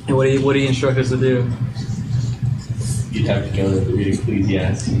 And what do you instruct us to do? you'd have to go to read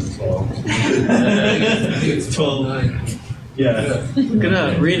Ecclesiastes. So. I think it's 12:9. Yeah. Look it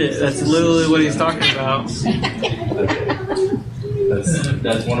up. Read it. That's literally what he's talking about.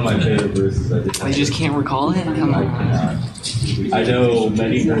 That's one of my favorite verses. You just can't recall it? Come on. I know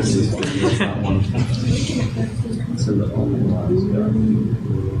many verses, but it's not one of them. So the only wise God.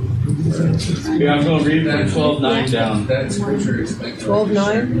 Here, I'm going to read from 12:9 down. That scripture explains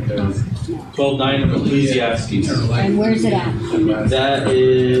 12:9? 12:9 of Ecclesiastes. And where's it at? That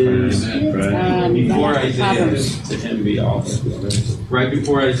is before right Isaiah. Proverbs. To Him be all. Right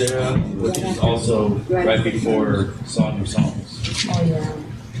before Isaiah, which is also right before Song of Songs. Oh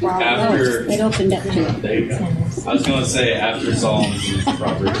yeah. After, It opened up to it. there you go. I was going to say after Psalms is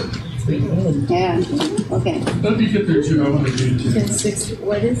Proverbs. Yeah. Okay. Let me get there too. I want to read it too. 6.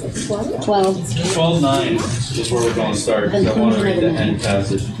 What is it? 12. 12. 12:9 is where we're going to start. I want to read the end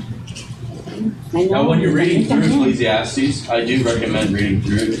passage. I know. Now, when you're reading through Ecclesiastes, I do recommend reading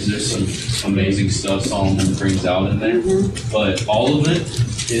through it because there's some amazing stuff Solomon brings out in there. But all of it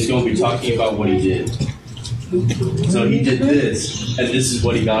is going to be talking about what he did. So he did this, and this is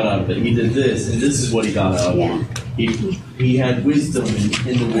what he got out of it. He did this, and this is what he got out of Yeah. it. He had wisdom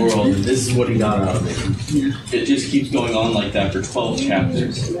in the world, and this is what he got out of it. It just keeps going on like that for 12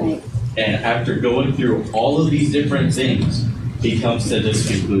 chapters. Right. And after going through all of these different things, he comes to this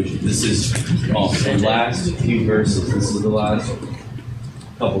conclusion. This is the last few verses. This is the last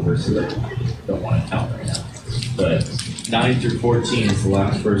couple verses. I don't want to count right now. But 9 through 14 is the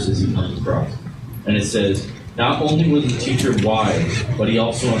last verses he comes across. And it says, not only was the teacher wise, but he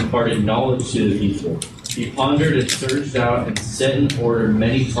also imparted knowledge to the people. He pondered and searched out and set in order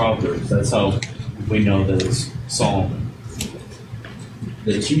many proverbs. That's how we know that it's Solomon.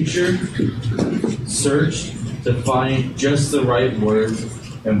 The teacher searched to find just the right words,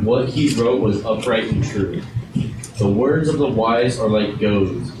 and what he wrote was upright and true. The words of the wise are like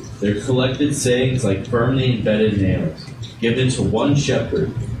goads, their collected sayings like firmly embedded nails. Given to one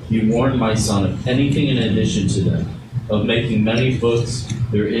shepherd, you warned my son of anything in addition to them. Of making many books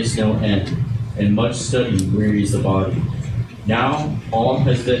there is no end, and much study wearies the body. Now all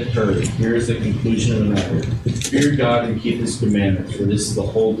has been heard. Here is the conclusion of the matter. Fear God and keep His commandments, for this is the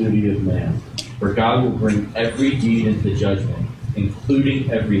whole duty of man. For God will bring every deed into judgment,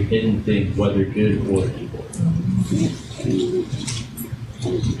 including every hidden thing, whether good or evil.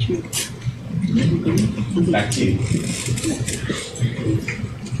 Back to you.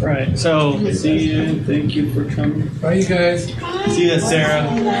 Right. So, See you. Thank you for coming. Bye, you guys. See ya, Sarah.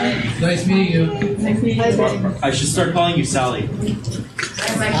 Nice meeting you. I should start calling you Sally.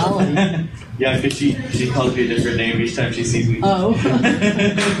 Yeah, because she calls me a different name each time she sees me. Oh.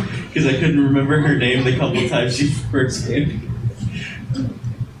 Because I couldn't remember her name the couple times she first came.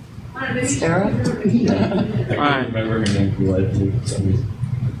 Sarah? I couldn't remember her name for life for some reason.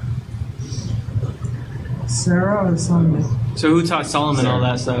 Sarah or Solomon? who taught Solomon all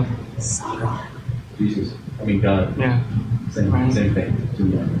that stuff? Jesus. I mean, God. Yeah. Same thing, to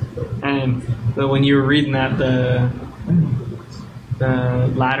be honest. And when you were reading that, the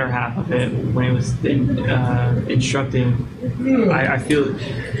latter half of it, when it was instructing, I feel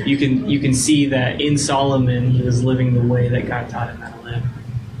you can see that in Solomon he was living the way that God taught him how to live.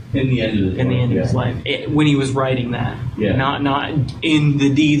 In the end of his life, when he was writing that, Yeah. not in the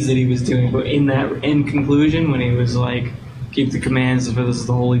deeds that he was doing, but in that in conclusion when he was like, keep the commands, for this is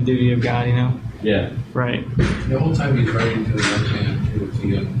the holy duty of God, you know. Yeah. Right. The whole time he's writing to the young man, to the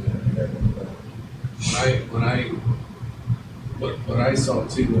young man. What I saw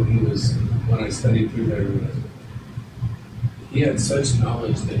too when I studied through there was he had such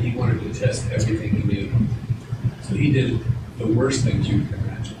knowledge that he wanted to test everything he knew. So he did the worst things you can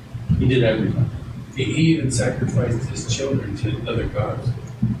imagine. He did everything. He even sacrificed his children to other gods.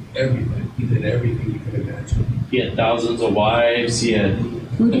 Everything. He did everything you could imagine. He had thousands of wives. He had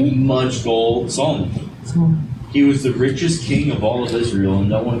Who did? much gold. Solomon. He was the richest king of all of Israel, and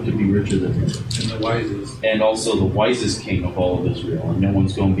no one could be richer than him. And the wisest. And also the wisest king of all of Israel, and no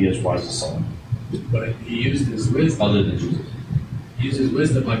one's going to be as wise as Solomon, But he used his wisdom. other than Jesus. He used his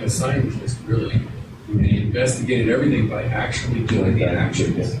wisdom like a scientist, really. And he investigated everything by actually doing the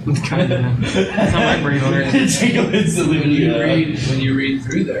actions. Kind of. That's how my brain works. Jacob instantly When you read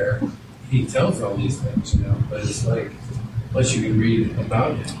through there, he tells all these things, you know. But it's like, plus you can read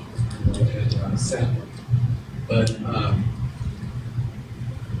about him, you know, and Samuel.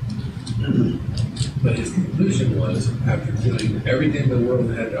 But his conclusion was, after doing everything the world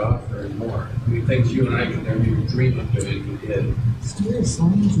had to offer and more, I mean, things you and I could never even dream of doing, he did. Story of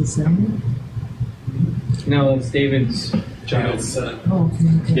Songs and Samuel? No, it's David's Child's son. Oh,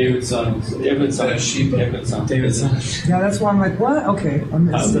 okay. David's son. David's son. Sheba. David's son. David's son. Yeah, that's why I'm like, what? Okay, I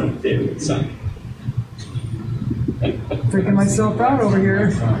missed it. David's son. Freaking myself out over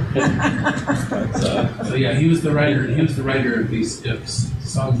here. So yeah, he was the writer. He was the writer of these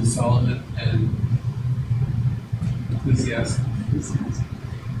Songs of Solomon and Ecclesiastes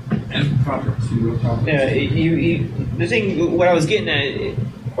and Proverbs. He wrote Proverbs. Yeah, the thing, what I was getting at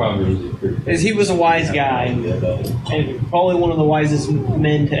is he was a wise guy, and probably one of the wisest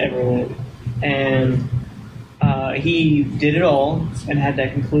men to ever live. And he did it all and had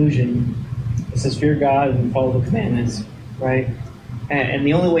that conclusion. It says, fear God and follow the commandments, right? And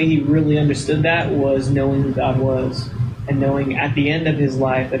the only way he really understood that was knowing who God was, and knowing at the end of his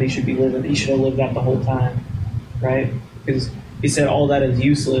life that he should have lived that the whole time, right? Because he said all that is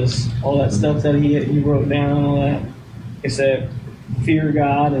useless, all that stuff that he wrote down, all that. He said, fear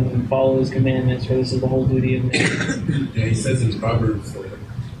God and follow his commandments, for this is the whole duty of man. Yeah, he says in Proverbs that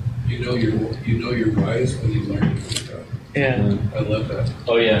you know you're wise when you learn to fear God. Yeah. I love that.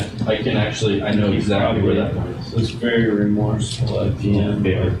 Oh yeah, I know exactly where that was. It was very remorseful at the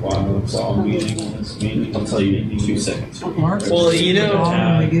end. While it's all meaningless. I'll tell you in 2 seconds. Mark, Well, you know,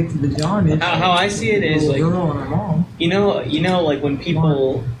 when they get to the John, it's how I see it is like, girl and her mom. you know, like when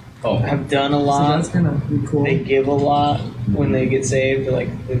people have done a So lot, that's gonna be cool. they give a lot when they get saved. Like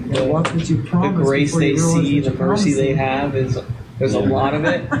Yeah, watch what you the promise grace before you they realize see, what the you mercy they promised. have is there's a lot of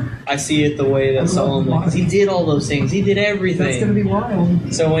it. I see it the way that Solomon, because he did all those things, he did That's gonna everything. be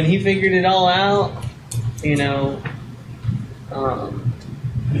wild. So when he figured it all out, you know,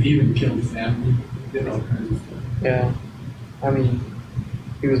 And he even killed family. Did all kinds of stuff. yeah, I mean,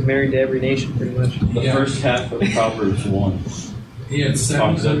 he was married to every nation pretty much. The Yeah. first half of Proverbs 1 He had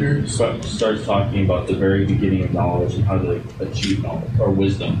 700. starts talking about the very beginning of knowledge and how to achieve knowledge, or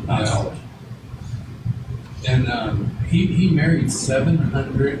wisdom, not Yeah. knowledge. And he married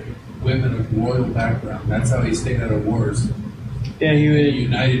 700 women of royal background. That's how he stayed out of wars. Yeah, he He would.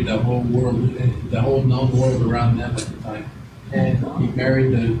 united the whole world, the whole known world around them at the time. And, He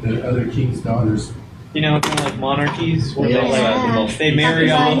married the other king's daughters. you know, kind of like monarchies, where Yeah. they marry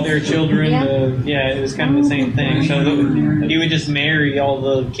all of their children. It was kind of the same thing. So he would just marry all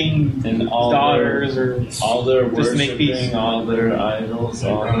the king's And all daughters, or all their Just to make peace. worshiping, all their idols,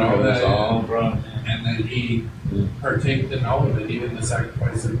 all Brought all those, that, all brought. And then he partaked in all of it, even the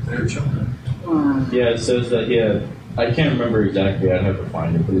sacrifice of their children. Yeah, it says that he had. I can't remember exactly. I'd have to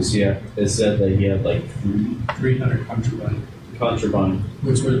find it, but it said that he had like 300 concubines, contraband.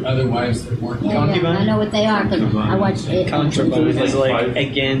 which were other wives that weren't Yeah, Concubine? I know what they are because I watched it. concubine is Like like five.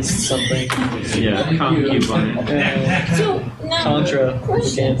 against something. Yeah, concubine. So now, Contra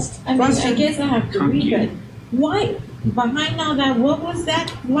question. against. I mean, I guess I have to read it. Why behind all that? What was that?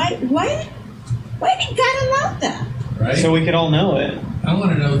 Why did God allow that? right? So we could all know it. I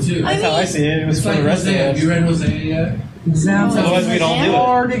want to know too. I That's how I see it. It was It's for like the rest of Hosea. Have us. you read Hosea yet? Examples. Otherwise we don't do it.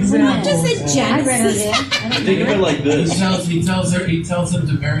 Hard examples. Just a I read Genesis. it. Think of it like He this. tells him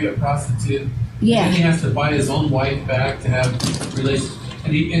to marry a prostitute. And he Yeah. has to buy his own wife back to have relations.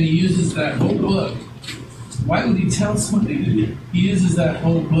 And he uses that whole book. Why would he tell somebody to do? He uses that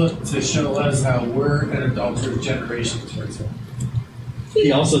whole book to show us how we're an adulterous generation towards him.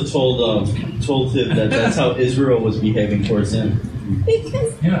 He also told him that that's how Israel was behaving towards him.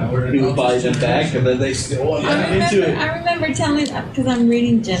 Because Yeah, we're an He would buy adulterous them back, generation. and then they still want I into remember, it. I remember telling, because I'm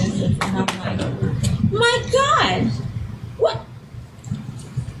reading Genesis, and I'm like, my God, what?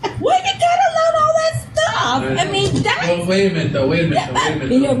 Why you gotta learn all that stuff? I mean, that's Well, wait a minute though. Wait a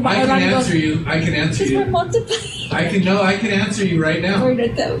minute. You know, I can Bible answer you. I can answer because we're you. multiplying. I can answer you right now. Word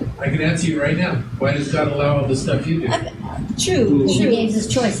of the- I can answer you right now. Why does God allow all the stuff you do? True, He true. gave us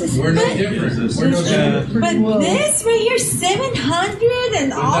choices. We're no different. We're no different. But this right here, 700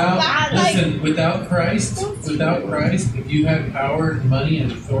 and all that, like, Listen, without Christ, if you had power and money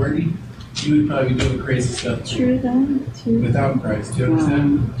and authority, you would probably be doing crazy stuff. true though, true, Without Christ, do you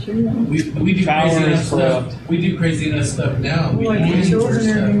understand? true though. We do Power crazy enough is stuff. corrupt. We do crazy enough stuff now. We Like do your crazy children and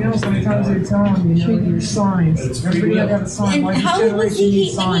everything else, stuff. sometimes they tell them, you know, your signs. It's free Everybody had to will. have a sign. And Why this how old was generation he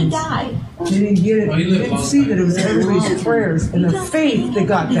needs when he signs? died? They didn't get it. Well, he They lived didn't long see that it was time. everybody's prayers and the faith that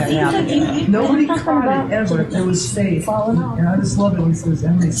got that happening. Nobody caught it ever. It was faith. And I just love it when he says,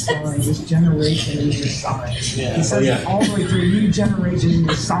 every sign, this generation is your sign. He says it all the way through, new generation is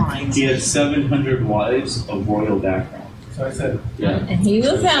your signs. He had 700 wives of royal background. So I said, Yeah. And he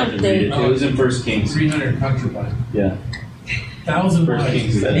was out there. It was in First Kings. 300 concubines. Yeah. 1,000 First wives.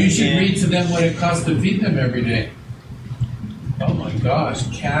 Kings said You it. should read to them what it costs to feed them every day. Oh my gosh,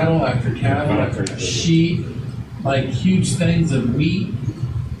 cattle after sheep, like huge things of meat.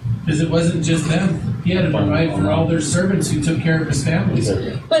 Because it wasn't just them. He had to provide for all their servants who took care of his family.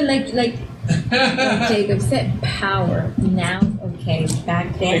 But like Jacob said, power. Now, okay,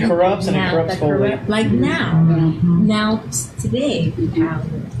 back then. It corrupts and it now, corrupts the corrupt, like now. Mm-hmm. Now, today, power,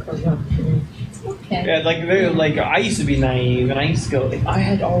 corruption. Okay. Yeah, like I used to be naive, and I used to go, if I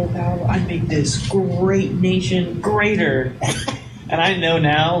had all the power, I'd make this great nation greater. And I know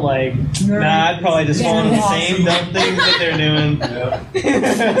now, like, I'd probably just fall into the same dumb things that they're doing.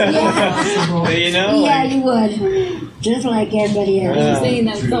 But, you know, Yeah, like, you would. Just like everybody else. You're saying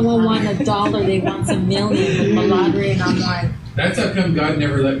that someone won $1, they want some million with the lottery, and I'm like, That's how come God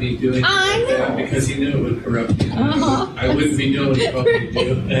never let me do anything I like that, know. because He knew it would corrupt me. Uh-huh. I wouldn't be doing what He told me to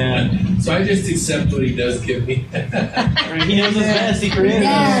do. Yeah. So I just accept what He does give me. he knows his best. He created us.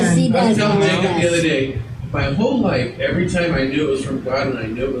 Yes, he I was does. telling Jacob the Yes. other day, my whole life, every time I knew it was from God and I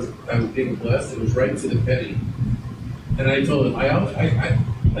knew I was being blessed, it was right to the penny. And I told him,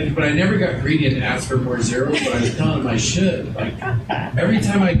 but I never got greedy and asked for more zeros, but I was telling him I should. Like, every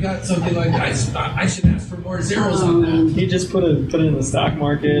time I got something like that, I should ask for more zeros on that. He just put it in the stock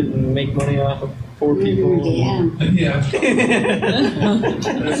market and make money off of poor people. Yeah. Yeah,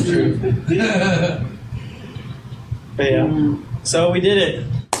 that's true. But yeah, so we did it.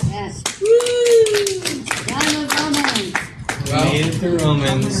 Yes. woo! God of Romans. Made it through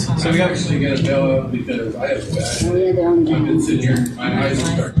Romans. So I'm we got actually going to bail out because I have Oh, bad. yeah, they're on I've been down. sitting here, my eyes are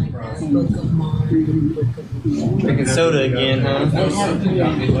starting to cross. Book of Mormon, Book of Mormon. drinking soda again, huh? That was something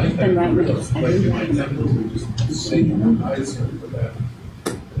got me like that. Been right with us. Like in my temples were just shaking, my eyes started for that.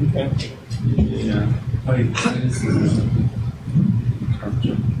 Okay. Yeah. Like, sinuses or something.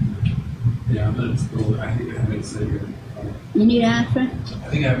 Yeah, I'm gonna scroll. I think I have it set here. You need aspirin? I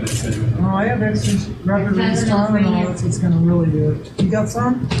think I have it set here. Oh, I have extra rapid release Tylenol. That's what's going to really do it. You got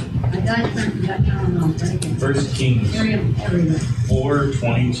some? I got some. Got Tylenol. Right here. First Kings Everywhere.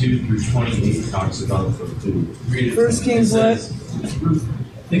 4:22 through 28 talks about the food. Read it. First Kings It what? says-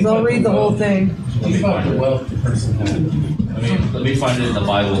 Because I'll read the whole thing. Think about the wealth the person had. Let me find it in the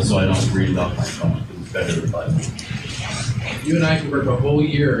Bible so I don't read it off my phone. It's better than the Bible. You and I could work a whole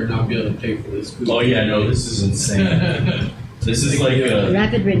year and not be able to pay for this food. Oh yeah, no, this is insane. This is like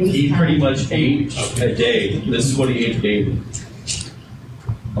Rapid release. he pretty Tylenol. much ate a day. This is what he ate daily.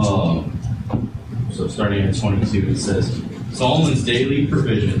 So starting at 22, it says Solomon's daily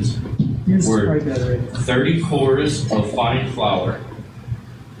provisions Here's Word. probably better. 30 cores of fine flour,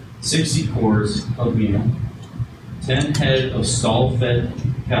 60 cores of meal, 10 head of stall-fed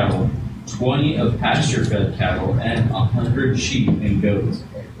cattle, 20 of pasture-fed cattle, and 100 sheep and goats,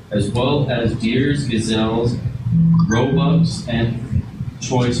 as well as deers, gazelles, roebucks, and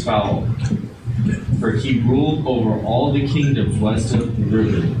choice fowl. For he ruled over all the kingdoms west of the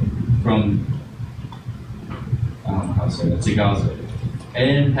river, from I don't know how to say that, to Gaza,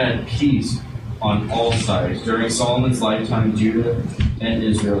 and had peace on all sides. During Solomon's lifetime, Judah and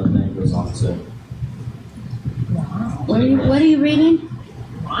Israel, and then it goes on to Wow. What are you reading?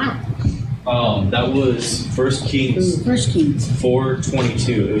 Wow. That was 1 Kings First Kings.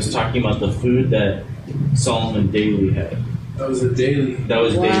 4:22. It was talking about the food that Solomon daily had. That was a daily. That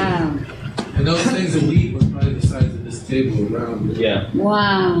was daily. Wow. And those things of wheat were probably the size of this table around. Yeah.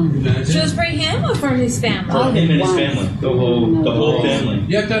 Wow. Imagine. Just for him or for his family? Oh, Him and his wow. family. The whole family.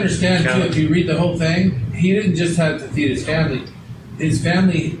 You have to understand too, if you read the whole thing, he didn't just have to feed his family. His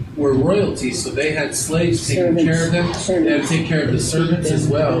family were royalty, so they had slaves taking Servants. care of them. They had to take care of the servants as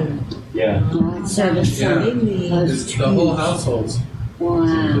well. Yeah. Servants. Yeah. Really? It's the whole households. Wow.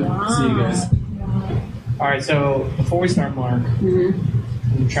 See you guys. All right, so before we start, Mark, Mhm.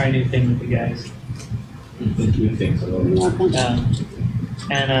 I'm gonna try a new thing with you guys. Two things.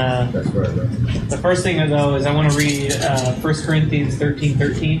 That's right. The first thing though is I want to read 1 Corinthians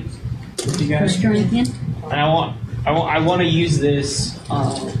 13:13 with you guys, First Corinthians. and I want to use this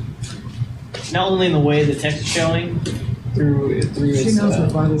not only in the way the text is showing through She its knows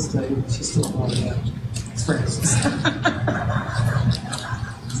what Bible study, but she's still calling it. It's Francis.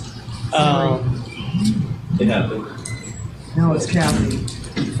 It happened. No, it's Kathy.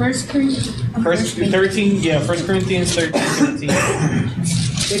 First Corinthians. 1 Corinthians 13:13.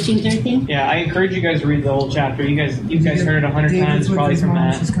 13. Yeah, I encourage you guys to read the whole chapter. You guys heard it 100 David's times with probably his from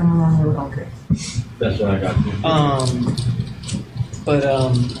mom, that. she's coming along with okay. That's what I got.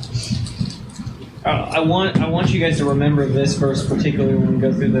 I want you guys to remember this verse particularly when we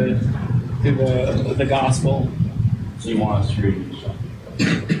go through the gospel. So you want us to read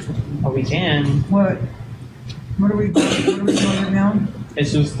it? Oh, we can. What are we doing right now?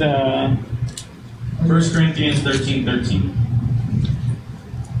 It's just 1 Corinthians 13:13.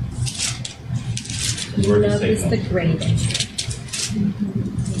 Love is the greatest.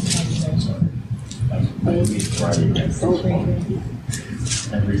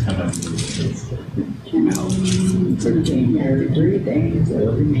 Every time I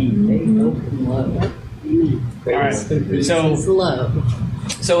all right.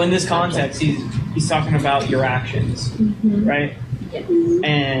 So in this context, he's talking about your actions, right?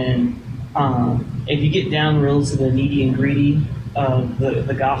 And if you get down real to the needy and greedy of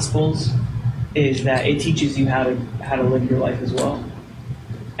the Gospels, is that it teaches you how to live your life as well.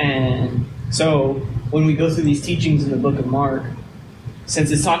 And so when we go through these teachings in the book of Mark,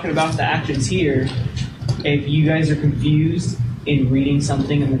 since it's talking about the actions here, if you guys are confused in reading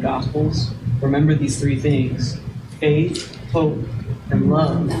something in the Gospels, remember these three things: faith, hope, and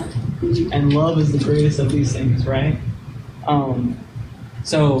love. And love is the greatest of these things, right?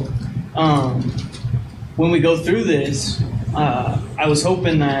 When we go through this, I was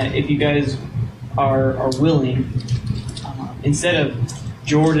hoping that if you guys are willing, instead of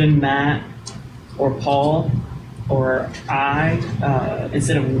Jordan, Matt, or Paul, or I,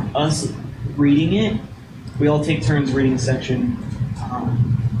 instead of us reading it, we all take turns reading a section.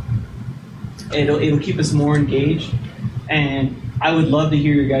 It'll keep us more engaged, and I would love to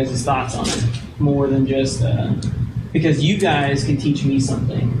hear your guys' thoughts on it more than just because you guys can teach me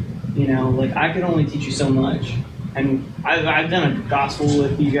something. You know, like I can only teach you so much, and I've done a gospel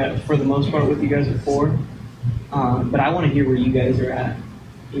with you guys for the most part with you guys before, but I want to hear where you guys are at.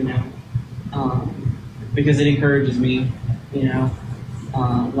 You know, because it encourages me. You know,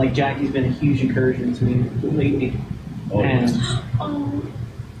 like Jackie's been a huge encouragement to me lately, and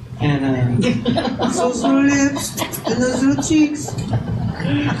Those little lips and those little cheeks.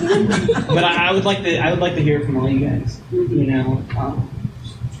 but I would like to hear from all you guys. You know,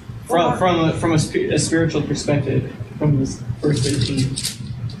 from a spiritual perspective, from this verse 13.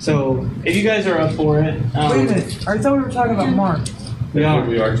 So if you guys are up for it, Wait a minute. I thought we were talking about Mark. we That's are. what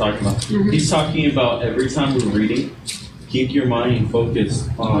we are talking about. He's talking about every time we're reading, keep your mind focused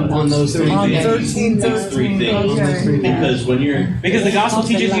on those three On things. 13, Those three things. Okay. Because when you're Because the gospel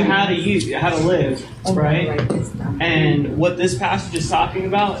teaches you how to live, right? And what this passage is talking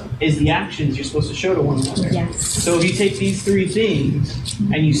about is the actions you're supposed to show to one another. Yes. So if you take these three things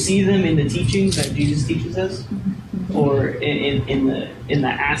and you see them in the teachings that Jesus teaches us, or in the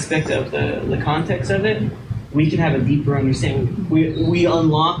aspect of the context of it, we can have a deeper understanding. We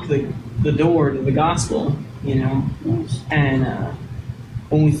unlock the door to the gospel, you know. And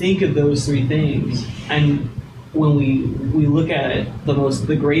when we think of those three things, and when we look at it,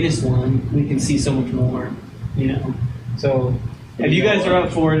 the greatest one, we can see so much more, you know. So if you guys are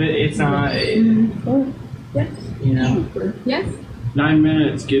up for it, it's not, you know. Yes. 9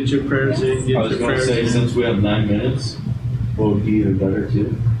 minutes. Get your prayers in. I Get was your going to prayers say, in. since we have 9 minutes, what would be even better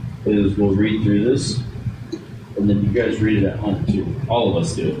too, is we'll read through this, and then you guys read it at home too. All of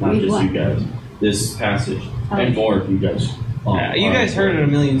us do it, not Read just what? you guys. This passage, and more if you guys. You guys heard it a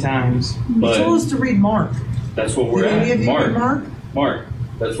million times. You But told us to read Mark. That's what we're Did any of at. you read Mark? Mark.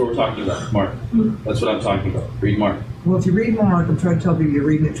 That's what we're talking about. Mark. That's what I'm talking about. Read Mark. Well, if you read Mark, I'm trying to tell you, you're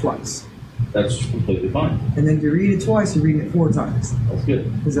reading it twice. That's completely fine. And then if you read it twice, you're reading it 4 times. That's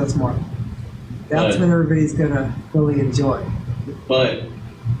good. Because that's Mark. That's But- what everybody's going to really enjoy. But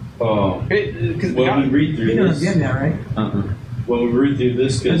Because when we read through You know what I'm this, getting at, right? when we read through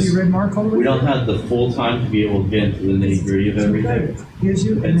this, Have you because read Mark all the way we don't through? have the full time to be able to get into the nitty gritty of everything, Gives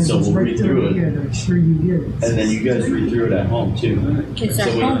you, And and then so it's we'll right read there through it. again to make sure you get it. and then you guys read through it at home too. It's So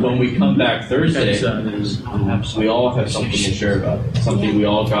our when homework. we come back Thursday, That is, we all have something to share about it. Something we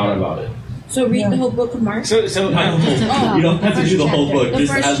all got about it. So read the whole book of Mark. so You don't have to do the whole book, The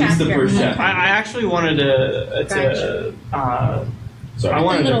just first at least the chapter. first chapter. I actually wanted to Sorry. I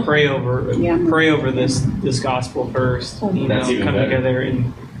wanted to pray over Yeah. this gospel first. You That's know, even come better. together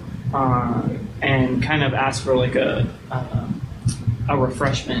and kind of ask for like a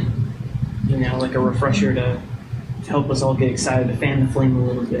refreshment. You know, like a refresher to help us all get excited, to fan the flame a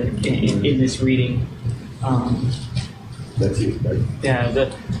little bit in this reading. That's you, right? Yeah,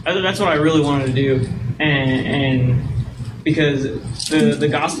 that's what I really wanted to do, and because the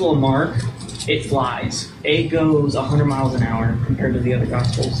Gospel of Mark, it flies. It goes 100 miles an hour compared to the other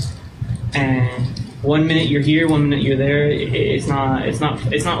Gospels, and 1 minute you're here, 1 minute you're there. It's not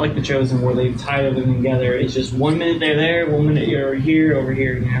like The Chosen where they tie everything together. It's just 1 minute they're there, 1 minute you're here, over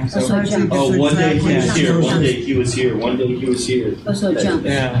here. You know, so I think Oh, it's one day he was exactly here, the one day he was here, one day he was here. Also jump.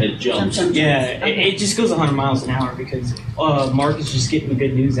 yeah. It jumps. Yeah, it just goes 100 miles an hour because Mark is just getting the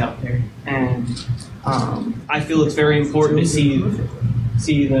good news out there, and I feel it's very important to see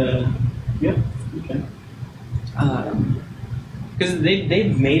the Yeah. Okay. because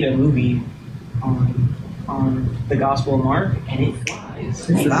they've made a movie on the Gospel of Mark, and it flies.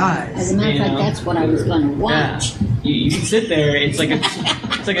 It flies. As a matter of fact, that's what I was going to watch. Yeah. You can sit there. It's like a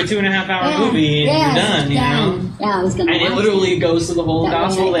 2.5 hour movie, and Yeah, you're done. You know. Yeah, I was going to And watch it literally goes to the whole That way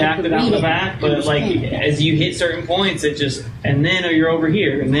gospel. I They could act it out in read the it back, but like understand. as you hit certain points, it just and then you're over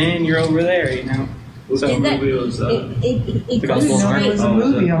here, and then you're over there. You know. what Is that- movie was that? It The I Gospel didn't of know Mark. there was a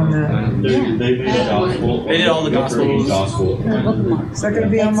movie on that. They Yeah. made a gospel. They did all the Gospels. Gospel. The book of Mark. Is that going to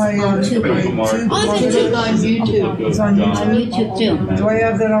be on my YouTube. my Book of Mark. tube? Oh, it's on YouTube. It's on On YouTube. YouTube too. Do I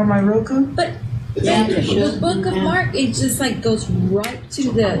have that on my Roku? Yeah, you The should. book of Mark, it just like goes right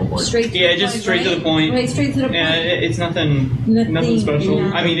to the straight. To Yeah, the just point, straight to right? the point. Right, straight to the point. Yeah, it's nothing Nothing, special.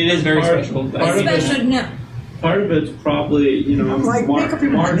 yeah. I mean, it is very Part- special. part of It's special, no. Part of it's probably, I'm like, make up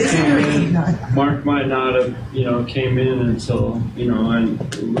your mind. This is came your in, night. Mark might not have, came in until, and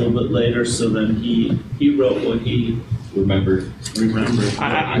a little bit later, so then he wrote what he Remember. remembered.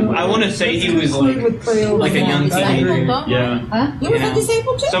 I want to say he was Include with pray over like a that. young teenager. Yeah. You were Yeah. a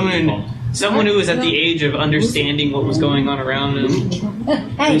disciple too? Someone who was at the age of understanding what was going on around him.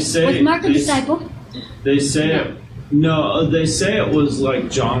 Hey, They say- was Mark a they- disciple? They say it. No, they say it was like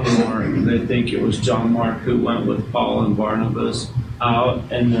John Mark. They think it was John Mark who went with Paul and Barnabas out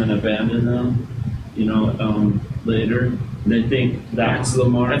and then abandoned them. Later. They think that's the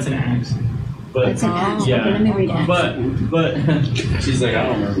Mark. That's an axe. But That's an Acts. yeah. Okay, let me read Acts. but She's like, I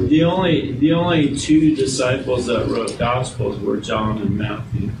don't remember. the only two disciples that wrote Gospels were John and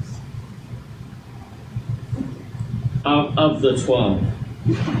Matthew. Of the 12.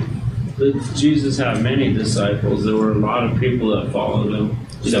 Jesus had many disciples. There were a lot of people that followed him.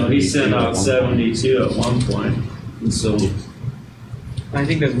 So he sent out 72 at one point. And so, I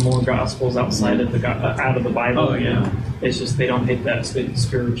think there's more gospels outside of out of the Bible. oh yeah. It's just they don't hit that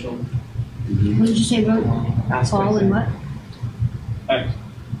spiritual What did you say, wrote? aspect. Paul and what?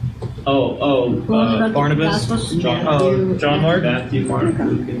 Oh, Who wrote the Barnabas? Gospels? John- Matthew. John Mark? Matthew, Mark,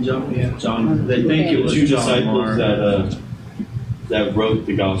 Luke, and John. Yeah, John. They think it was Two John disciples Mark. that wrote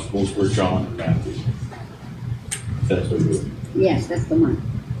the Gospels were John and Matthew. That's what we Yes, that's the one.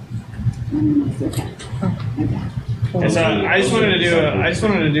 Okay. Okay. And so I just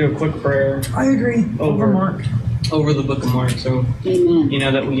wanted to do a quick prayer I agree. Over Over. Mark. over the book of Mark, so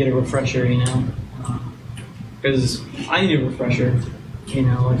Amen. that we get a refresher, because I need a refresher,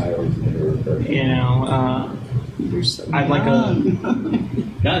 I'd like a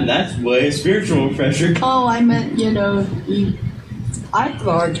God, that's way a spiritual refresher. Oh, I meant, I have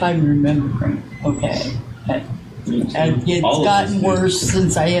a hard time remembering. Okay. And it's All of us gotten do. worse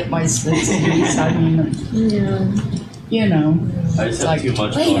since I hit my 60s. I mean, I just have like, too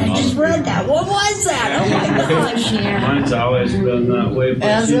much wait, going I on. just read that. What was that? Oh my gosh. Mine's always been that way, but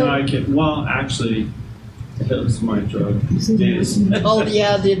Has it? I can. Well, actually, it's my drug days. Oh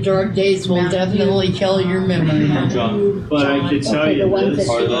yeah, the drug days will definitely kill your memory. John, But I can tell Okay, the you ones this: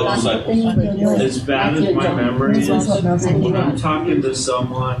 that Are do those gospel like- things, as bad as my memory is, That's what Matthew when I'm wrote. talking to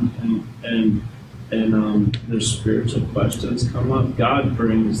someone and and there's spiritual questions come up, God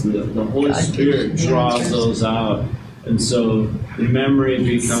brings the Holy Spirit draws those out, and so the memory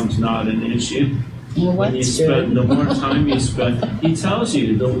becomes not an issue. Well, When you spend the more time you spend, He tells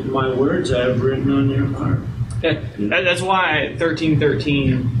you, my words I have written on your heart. Yeah, that's why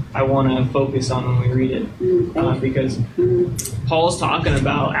 13:13 I want to focus on when we read it, because Paul's talking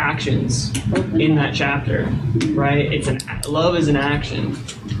about actions in that chapter, right? Love is an action,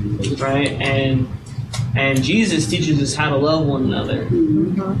 right? And Jesus teaches us how to love one another.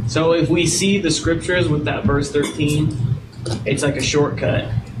 So if we see the scriptures with that verse 13, it's like a shortcut.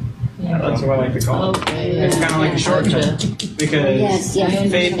 That's what I like to call it. It's kind of like a shortcut because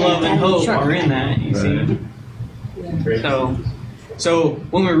faith, love, and hope are in that. You see. So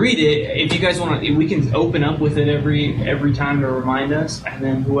when we read it, if you guys want to, we can open up with it every time to remind us, and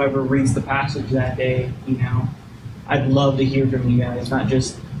then whoever reads the passage that day, I'd love to hear from you guys, not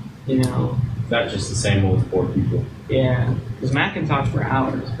just Not just the same old 4 people. Yeah, because Matt can talk for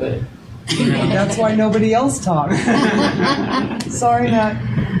hours, but That's why nobody else talks. Sorry, Matt.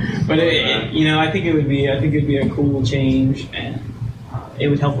 But I think it'd be a cool change, and it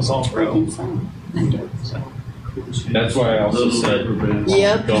would help us all grow. So. That's why I also said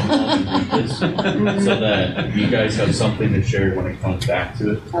Yep. go home and read this, so that you guys have something to share when it comes back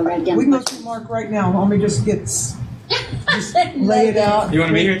to it. I'll write down We can go questions. through Mark right now. Let me just lay it out. You want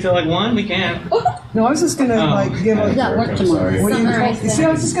to be here till like 1? We can. No, I was just gonna give We got work tomorrow. What do you see?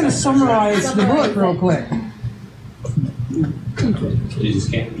 I was just gonna summarize the book real quick. Jesus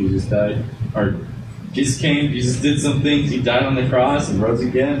came, Jesus died, or Jesus came, Jesus did some things, He died on the cross and rose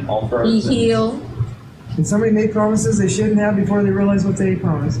again, all for our He sins. healed. And somebody made promises they shouldn't have before they realized what they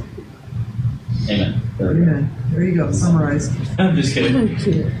promised. Amen. There we go. Amen. There you go. Summarize. I'm just kidding.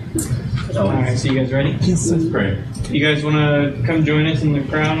 All right, so you guys ready? Yes, Let's pray. You guys want to come join us in the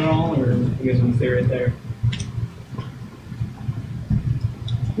crowd at all, or you guys want to stay right there?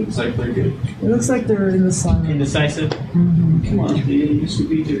 Looks like they're good. It looks like they're in the silence. Indecisive? Come on, you should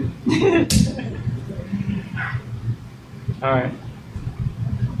be too. All right.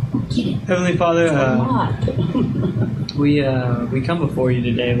 Heavenly Father, we come before you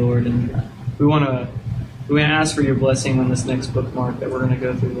today, Lord, and we want to ask for your blessing on this next bookmark that we're going to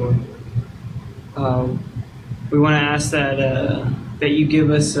go through, Lord. We want to ask that you give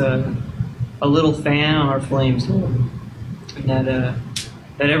us a little fan on our flames, Lord, and that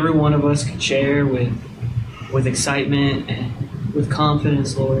every one of us could share with excitement and with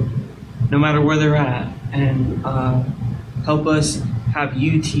confidence, Lord, no matter where they're at, and help us have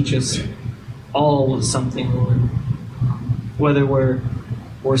you teach us all something, Lord. Whether we're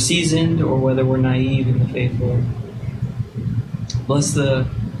seasoned or whether we're naive in the faith, Lord.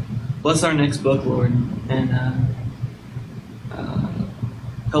 Bless our next book, Lord, and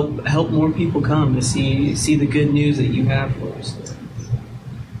help more people come to see the good news that you have for us.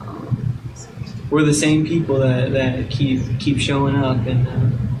 We're the same people that keep showing up, and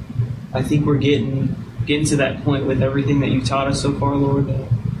I think we're getting to that point with everything that you've taught us so far, Lord,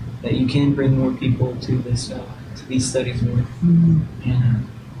 that you can bring more people to this to these studies, Lord, and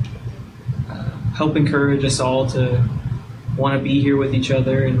help encourage us all to want to be here with each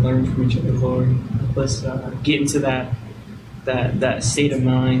other and learn from each other, Lord. Help us get into that state of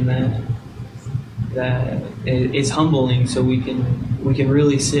mind that it's humbling, so we can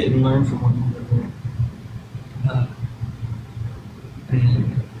really sit and learn from one another, Lord.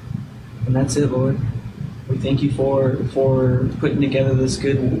 And that's it, Lord. We thank you for putting together this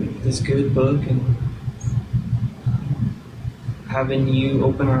good book and having you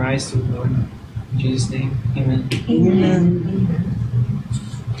open our eyes to it, Lord. In Jesus' name, amen. Amen.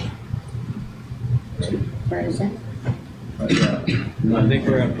 Where is it? I think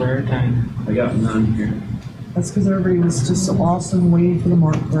we're at prayer time. I got none here. That's because everybody was just so awesome waiting for the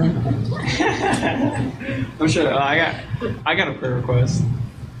mark, right? I'm sure. I got a prayer request.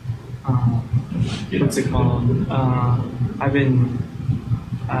 What's it called? I've been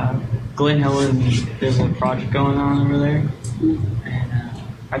Glenn Helen. There's a project going on over there, and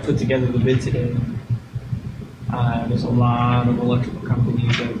I put together the bid today. There's a lot of electrical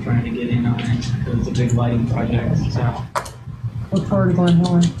companies that are trying to get in on it because it's a big lighting project. So What part of Glen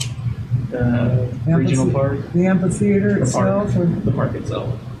Helen? the regional park, The amphitheater the park, itself? Or the park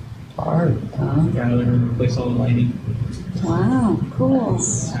itself. park? Yeah, they're going to replace all the lighting. Wow, cool.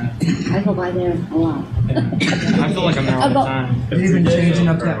 I go by there a lot. I feel like I'm there all the time. They've been changing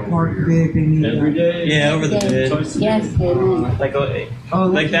up that park big. They need Every day? Yeah, over the bid. Yes, amen.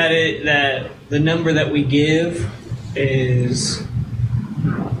 Like that the number that we give is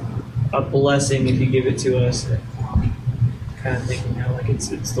a blessing if you give it to us. kind of thing. You know, like it's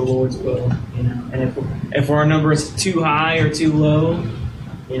the Lord's will. You know, and if our number is too high or too low,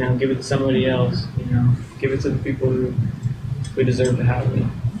 you know, give it to somebody else. You know, give it to the people who deserve to have it.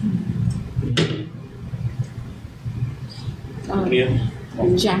 Yeah.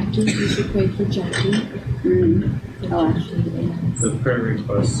 Jackie, you should pray for Jackie. Oh, The prayer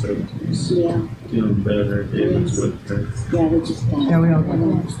requests are doing better. David's with her. yeah, we just Yeah, we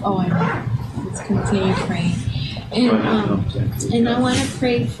all Oh, I know. Let's continue praying. And I want to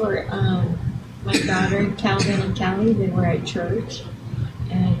pray for my daughter, Calvin and Callie. They were at church.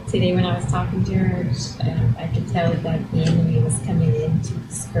 And today when I was talking to her, I could tell that the enemy was coming in to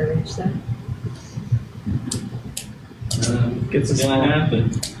discourage them. Gets us Gonna all.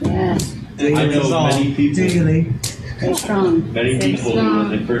 happen. yeah, I know many people. daily. stay strong. Many Stay people, strong.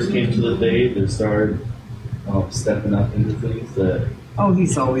 when they first came to the faith, they started stepping up into things that Oh,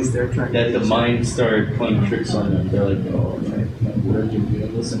 he's always there trying to. the mind started playing tricks on them. They're like, oh, am I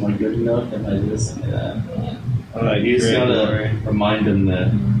doing this? Am I good enough? Am I this? Am I that? You just gotta remind them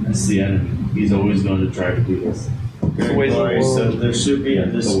that it's the enemy. He's always going to try to do this. Gregory said there should be a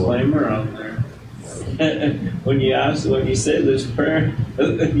disclaimer on there. when you say this prayer,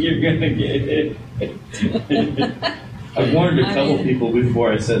 you're gonna get it. I've warned a couple people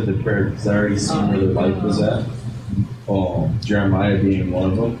before I said the prayer because I already seen where their life was at. Jeremiah being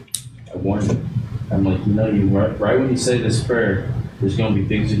one of them. I warned him. I'm like, right when you say this prayer, there's going to be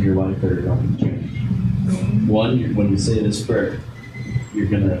things in your life that are going to change. One, when you say this prayer, you're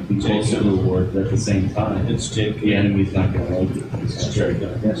going to be closer to the Lord, but at the same time, It's Jacob. the enemy's not going to like it. He's going to try to go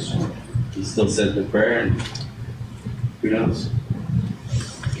against you. He still said the prayer, and who knows?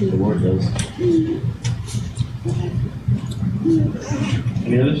 The Lord does.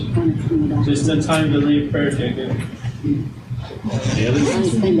 Any others? Just in time to leave prayer, Jacob. Any others?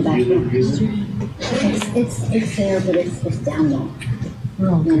 It's in the back room. You- It's there, but it's down low. You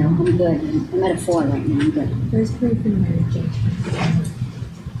know, I'm good. I'm at a 4 right now. I'm good. Let's pray for Mary Jane.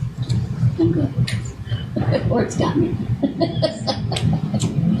 I'm good. Work's got me.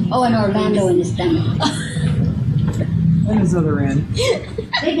 Oh, and Orlando in his stomach. On his other end.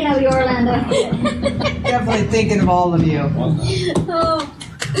 Thinking of you, Orlando. Definitely thinking of all of you.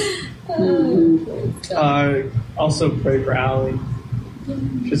 Also pray for Allie.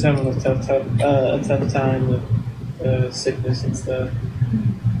 She's having a tough time with sickness and stuff.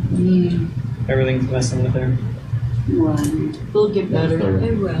 Everything's messing with her. We'll get better.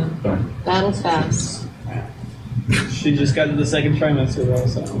 It will. Battle fast. She just got to the second trimester though,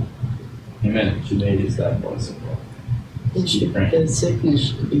 so. Amen. She made his that voice. The sickness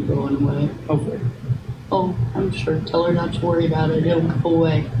should be going away. Hopefully. Oh, I'm sure. Tell her not to worry about it. It'll go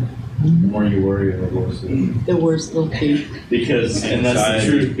away. The more you worry, the worse it is. The worst little be. Because, and that's the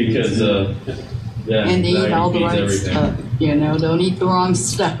truth, because, yeah. And they eat anxiety all the feeds right everything. stuff. You know, don't eat the wrong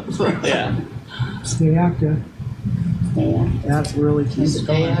stuff. Yeah. Stay active. That's really key.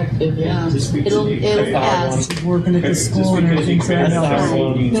 Stay active, yeah. Just because It'll you- pass. She's working at the Just school and because you everything's can't right stop now.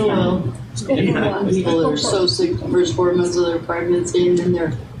 alone. It will. People that are so sick the first 4 months of their pregnancy and then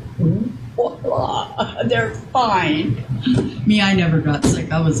they're fine. Me, I never got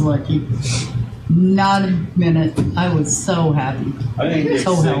sick. I was lucky. Not a minute. I was so happy. I didn't get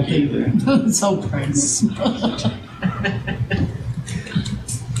So sick healthy. either. So praised.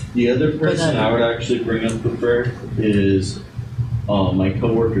 The other person I would actually bring up for prayer is my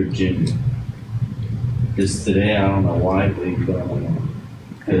coworker Jimmy. Because today, I don't know why, but he's going on.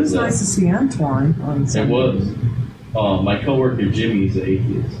 It was nice to see Antoine on It Sunday. was. My coworker Jimmy is an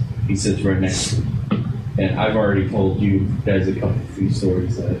atheist. He sits right next to me. And I've already told you guys a few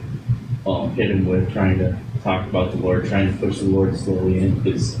stories that hit him with trying to talk about the Lord, trying to push the Lord slowly in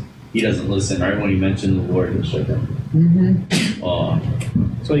because he doesn't listen. Right when you mention the Lord, he'll shut down.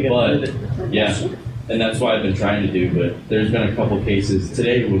 So you got to But, yeah, and that's what I've been trying to do. But there's been a couple cases.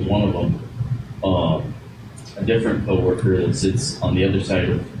 Today was one of them. A different coworker that sits on the other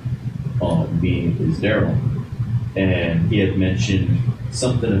side of me is Daryl, and he had mentioned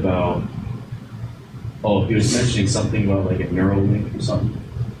something about. Oh, he was mentioning something about like a Neuralink or something.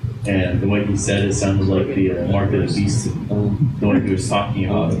 And the way he said it sounded like the Mark of the Beast, the way he was talking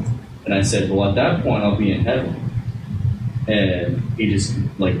about it. And I said, well, at that point, I'll be in heaven. And he just,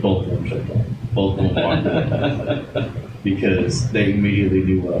 like, both of them shut down. Both of them walked away. Because they immediately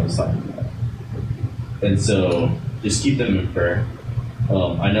knew what I was talking about. And so, just keep them in prayer.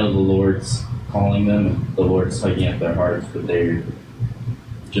 I know the Lord's calling them, and the Lord's tugging at their hearts, but they're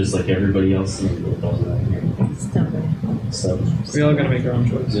just like everybody else in the world. So, We all got to make our own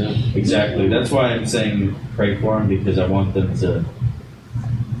choice. yeah, exactly. That's why I'm saying pray for them, because I want them to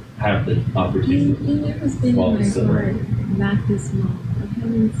have the opportunity. It was been Well, in my so- heart Not this month. I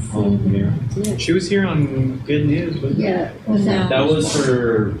haven't seen her. yeah. She was here on Good News, wasn't it? Yeah, was that? That was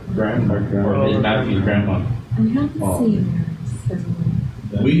her grandma, Matthew's grandma. I haven't Oh. seen her.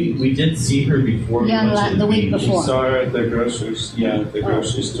 So. We did see her before we Yeah, went to the week beach. before. Saw her at the grocery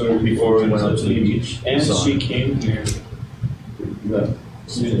store before we went to the beach. And Saw she her. came here.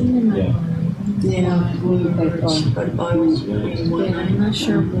 She's been in my Yeah. mind. Yeah, we got a Bible reading one Yeah, I'm not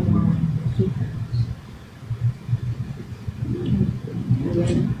sure who.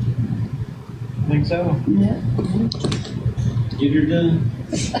 I think so. Get her done.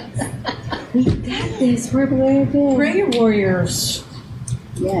 We got this. We're prayer warriors.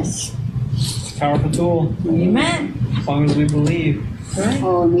 Yes. It's a powerful tool, Amen. as long as we believe. Right?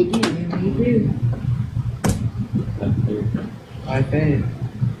 Oh, and we do. We do. By faith.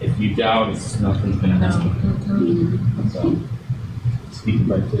 If you doubt, it's nothing's gonna happen. So, speak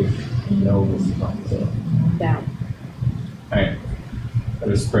by faith. No, it's not so. Doubt. Alright, let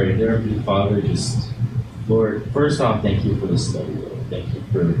us pray. Dear Heavenly Father, just, Lord, first off, thank you for this study, Lord. Thank you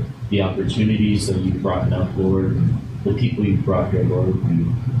for the opportunities that you've brought up, Lord, the people you've brought here, Lord. We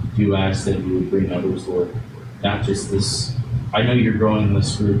do ask that you would bring others, Lord, not just this. I know you're growing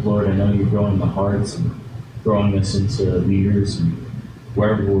this group, Lord. I know you're growing the hearts and growing us into leaders and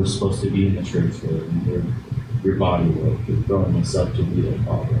wherever we're supposed to be in the church, Lord, and your body, Lord. You're growing us up to be there,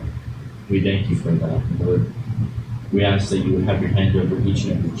 Father. We thank you for that, Lord. We ask that you would have your hand over each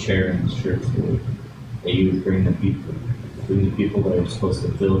and every chair in this church, Lord. That you would bring the people that are supposed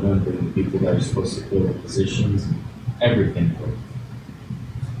to fill them, bring the people that are supposed to fill the positions, everything, Lord.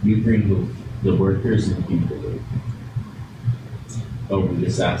 You bring the workers and the people, Lord. Lord, we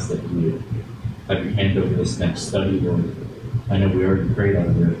just ask that you would have your hand over this next study, Lord. I know we already prayed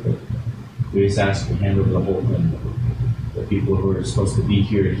over it, but we just ask your hand over the whole thing, Lord. The people who are supposed to be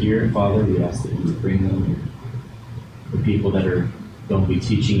here, Father, we ask that you would bring them. The people that are going to be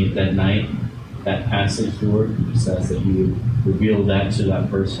teaching it that night, that passage, Lord, we just ask that you would reveal that to that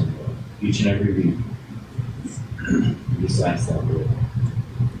person, Lord, each and every week. We just ask that, Lord,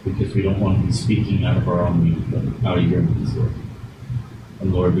 because we don't want to be speaking out of our own means, but out of your means, Lord.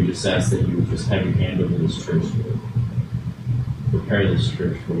 And Lord, we just ask that you would just have your hand over this church, Lord. Prepare this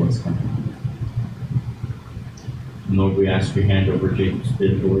church for what's coming. And Lord, we ask your hand over Jacob's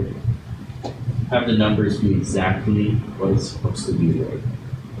bid, Lord. Have the numbers be exactly what it's supposed to be, Lord.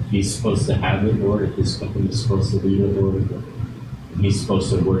 If he's supposed to have it, Lord, if his company is supposed to lead it, Lord, and he's supposed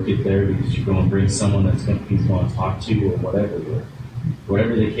to work it there because you're going to bring someone he's going to talk to or whatever, Lord.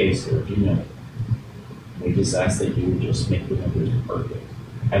 Whatever the case, Lord, you know. We just ask that you would just make the numbers perfect.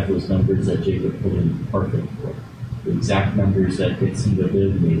 Have those numbers that Jacob put in perfect, Lord. The exact numbers that gets him to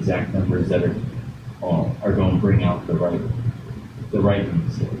bid, the exact numbers that are going to bring out the right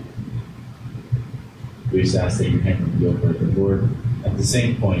things, Lord. We just ask that your hand would be over it, Lord. At the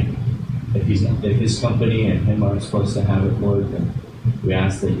same point, if his company and him aren't supposed to have it, Lord, then we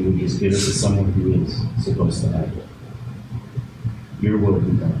ask that you would just give it to someone who is supposed to have it. Your will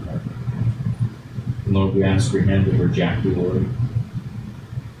be done, Lord. And Lord, we ask your hand over Jackie, Lord.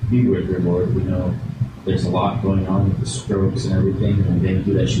 Be with her, Lord. We know there's a lot going on with the strokes and everything, and we thank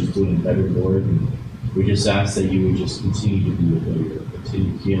you that she's doing better, Lord. And we just ask that you would just continue to be with her, Lord.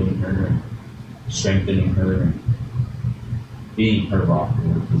 Continue healing her and strengthening her and being her rock,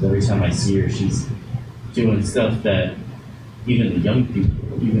 Lord. Because every time I see her, she's doing stuff that even the young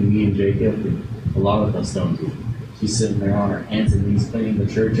people, even me and Jacob, and a lot of us don't do. She's sitting there on her hands and knees cleaning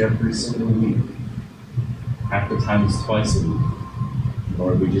the church every single week. Half the time it's twice a week.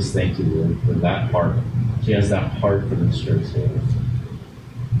 Lord, we just thank you, Lord, for that heart. She has that heart for this church, Lord.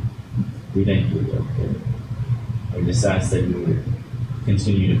 We thank you, Lord. We just ask that you would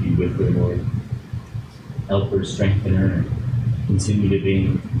continue to be with her, Lord. Help her, strengthen her, and continue to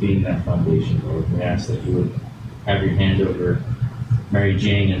be in that foundation, Lord. We ask that you would have your hand over Mary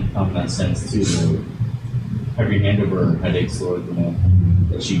Jane and on that sense too, Lord. Have your hand over her headaches, Lord, you know,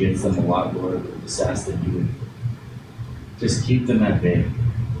 that she gets them a lot, Lord. We just ask that you would just keep them at bay.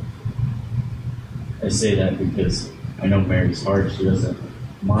 I say that because I know Mary's hard. She doesn't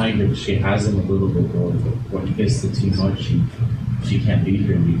mind if she has them a little bit, Lord, but when it gets to too much, she can't be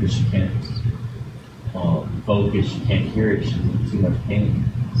here because she can't focus, she can't hear it, she's in too much pain.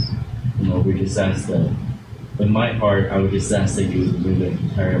 You know, we just ask that, in my heart, I would just ask that you would remove it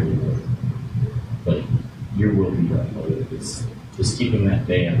entirely, Lord. But your will be done, Lord. Just keep them at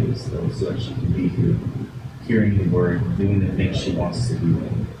bay at least, Lord, so that she can be here, hearing the word, doing the things she wants to do.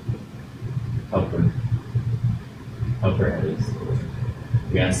 Help her. Help her at least, Lord.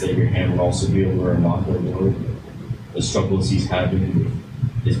 We ask that your hand will also be over Armando, Lord. The struggles he's having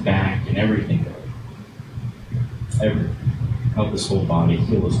with his back and everything, Lord. help his whole body,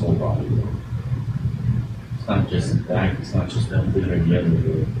 heal his whole body. It's not just his back, it's not just one thing or the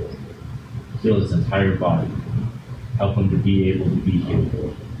other. Heal his entire body. Help him to be able to be healed.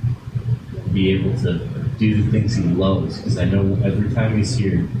 To be able to do the things he loves. Because I know every time he's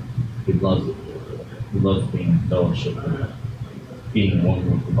here, he loves it. He loves being in fellowship, being one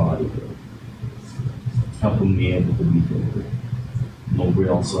with the body. Help him be able to be healed. Lord, we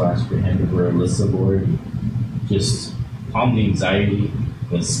also ask your hand over Alyssa, Lord. Just calm the anxiety,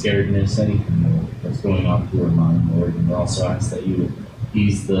 the scaredness, anything, Lord, that's going on through her mind, Lord. And we also ask that you would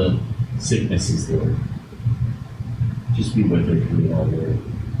ease the sicknesses, Lord. Just be with her through it all, Lord.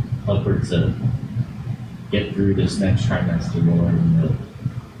 Help her to get through this next trimester, Lord, and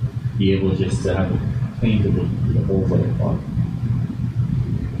be able just to have it clean to the whole way of body.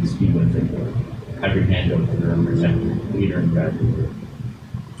 Just be with her, Lord. Have your hand over her and protect her, lead her and guide her, Lord.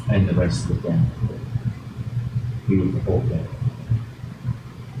 And the rest of the family, Lord. Be with the whole family.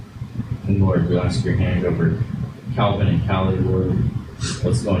 And Lord, we ask your hand over Calvin and Callie, Lord.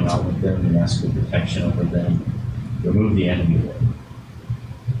 What's going on with them? We ask for protection over them. Remove the enemy, Lord.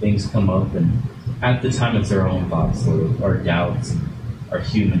 Things come up, and at the time it's our own thoughts, Lord, our doubts, and our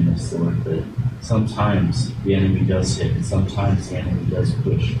humanness, Lord. But sometimes the enemy does hit, and sometimes the enemy does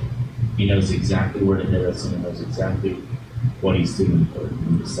push. He knows exactly where to hit us, and he knows exactly what he's doing,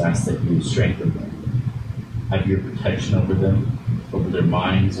 Lord. We just ask that you strengthen them. Have your protection over them, over their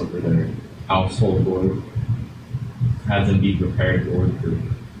minds, over their household, Lord. Have them be prepared, Lord,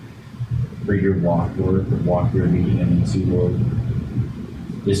 for your walk, Lord, the walk you're leading them into, Lord.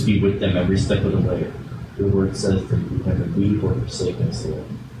 Just be with them every step of the way. Your word says that you never leave or forsake us, Lord.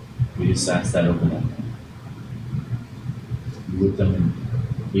 We just ask that over them. Be with them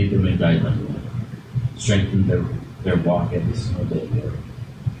and lead them and guide them, Lord. Strengthen their walk every single day, Lord.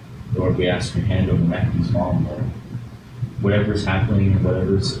 Lord, we ask your hand over Matthew's mom, Lord. Whatever's happening and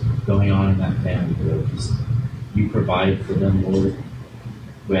whatever's going on in that family, Lord, just you provide for them, Lord.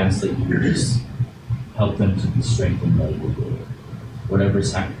 We ask that you would just help them to be strengthened by you, Lord.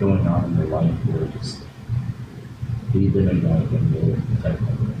 Whatever's going on in their life, Lord, just lead them and guide them, Lord, protect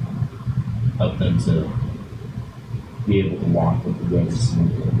them. Help them to be able to walk with you every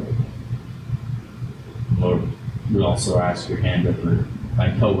single day, Lord. Lord, we also ask your hand over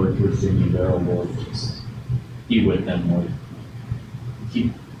my co-workers, Jimmy and Daryl, Lord, just be with them, Lord.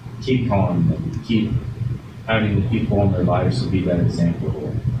 Keep calling them, keep having the people in their lives to be that example,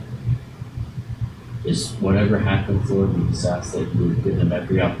 Lord. Just whatever happens, Lord, we just ask that you would give them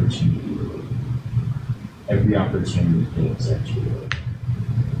every opportunity, Lord. Every opportunity to accept you, Lord.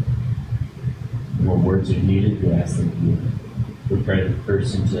 More words are needed, we ask that you prepare the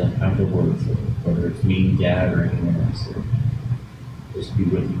person to have the words, Lord. Whether it's me, Dad, or anyone else, Lord. Just be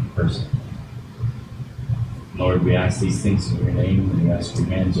with the person. Lord, we ask these things in your name, and we ask your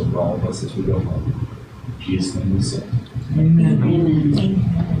hands over all of us as we go home. In Jesus' name we say. Amen.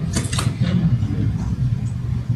 Amen.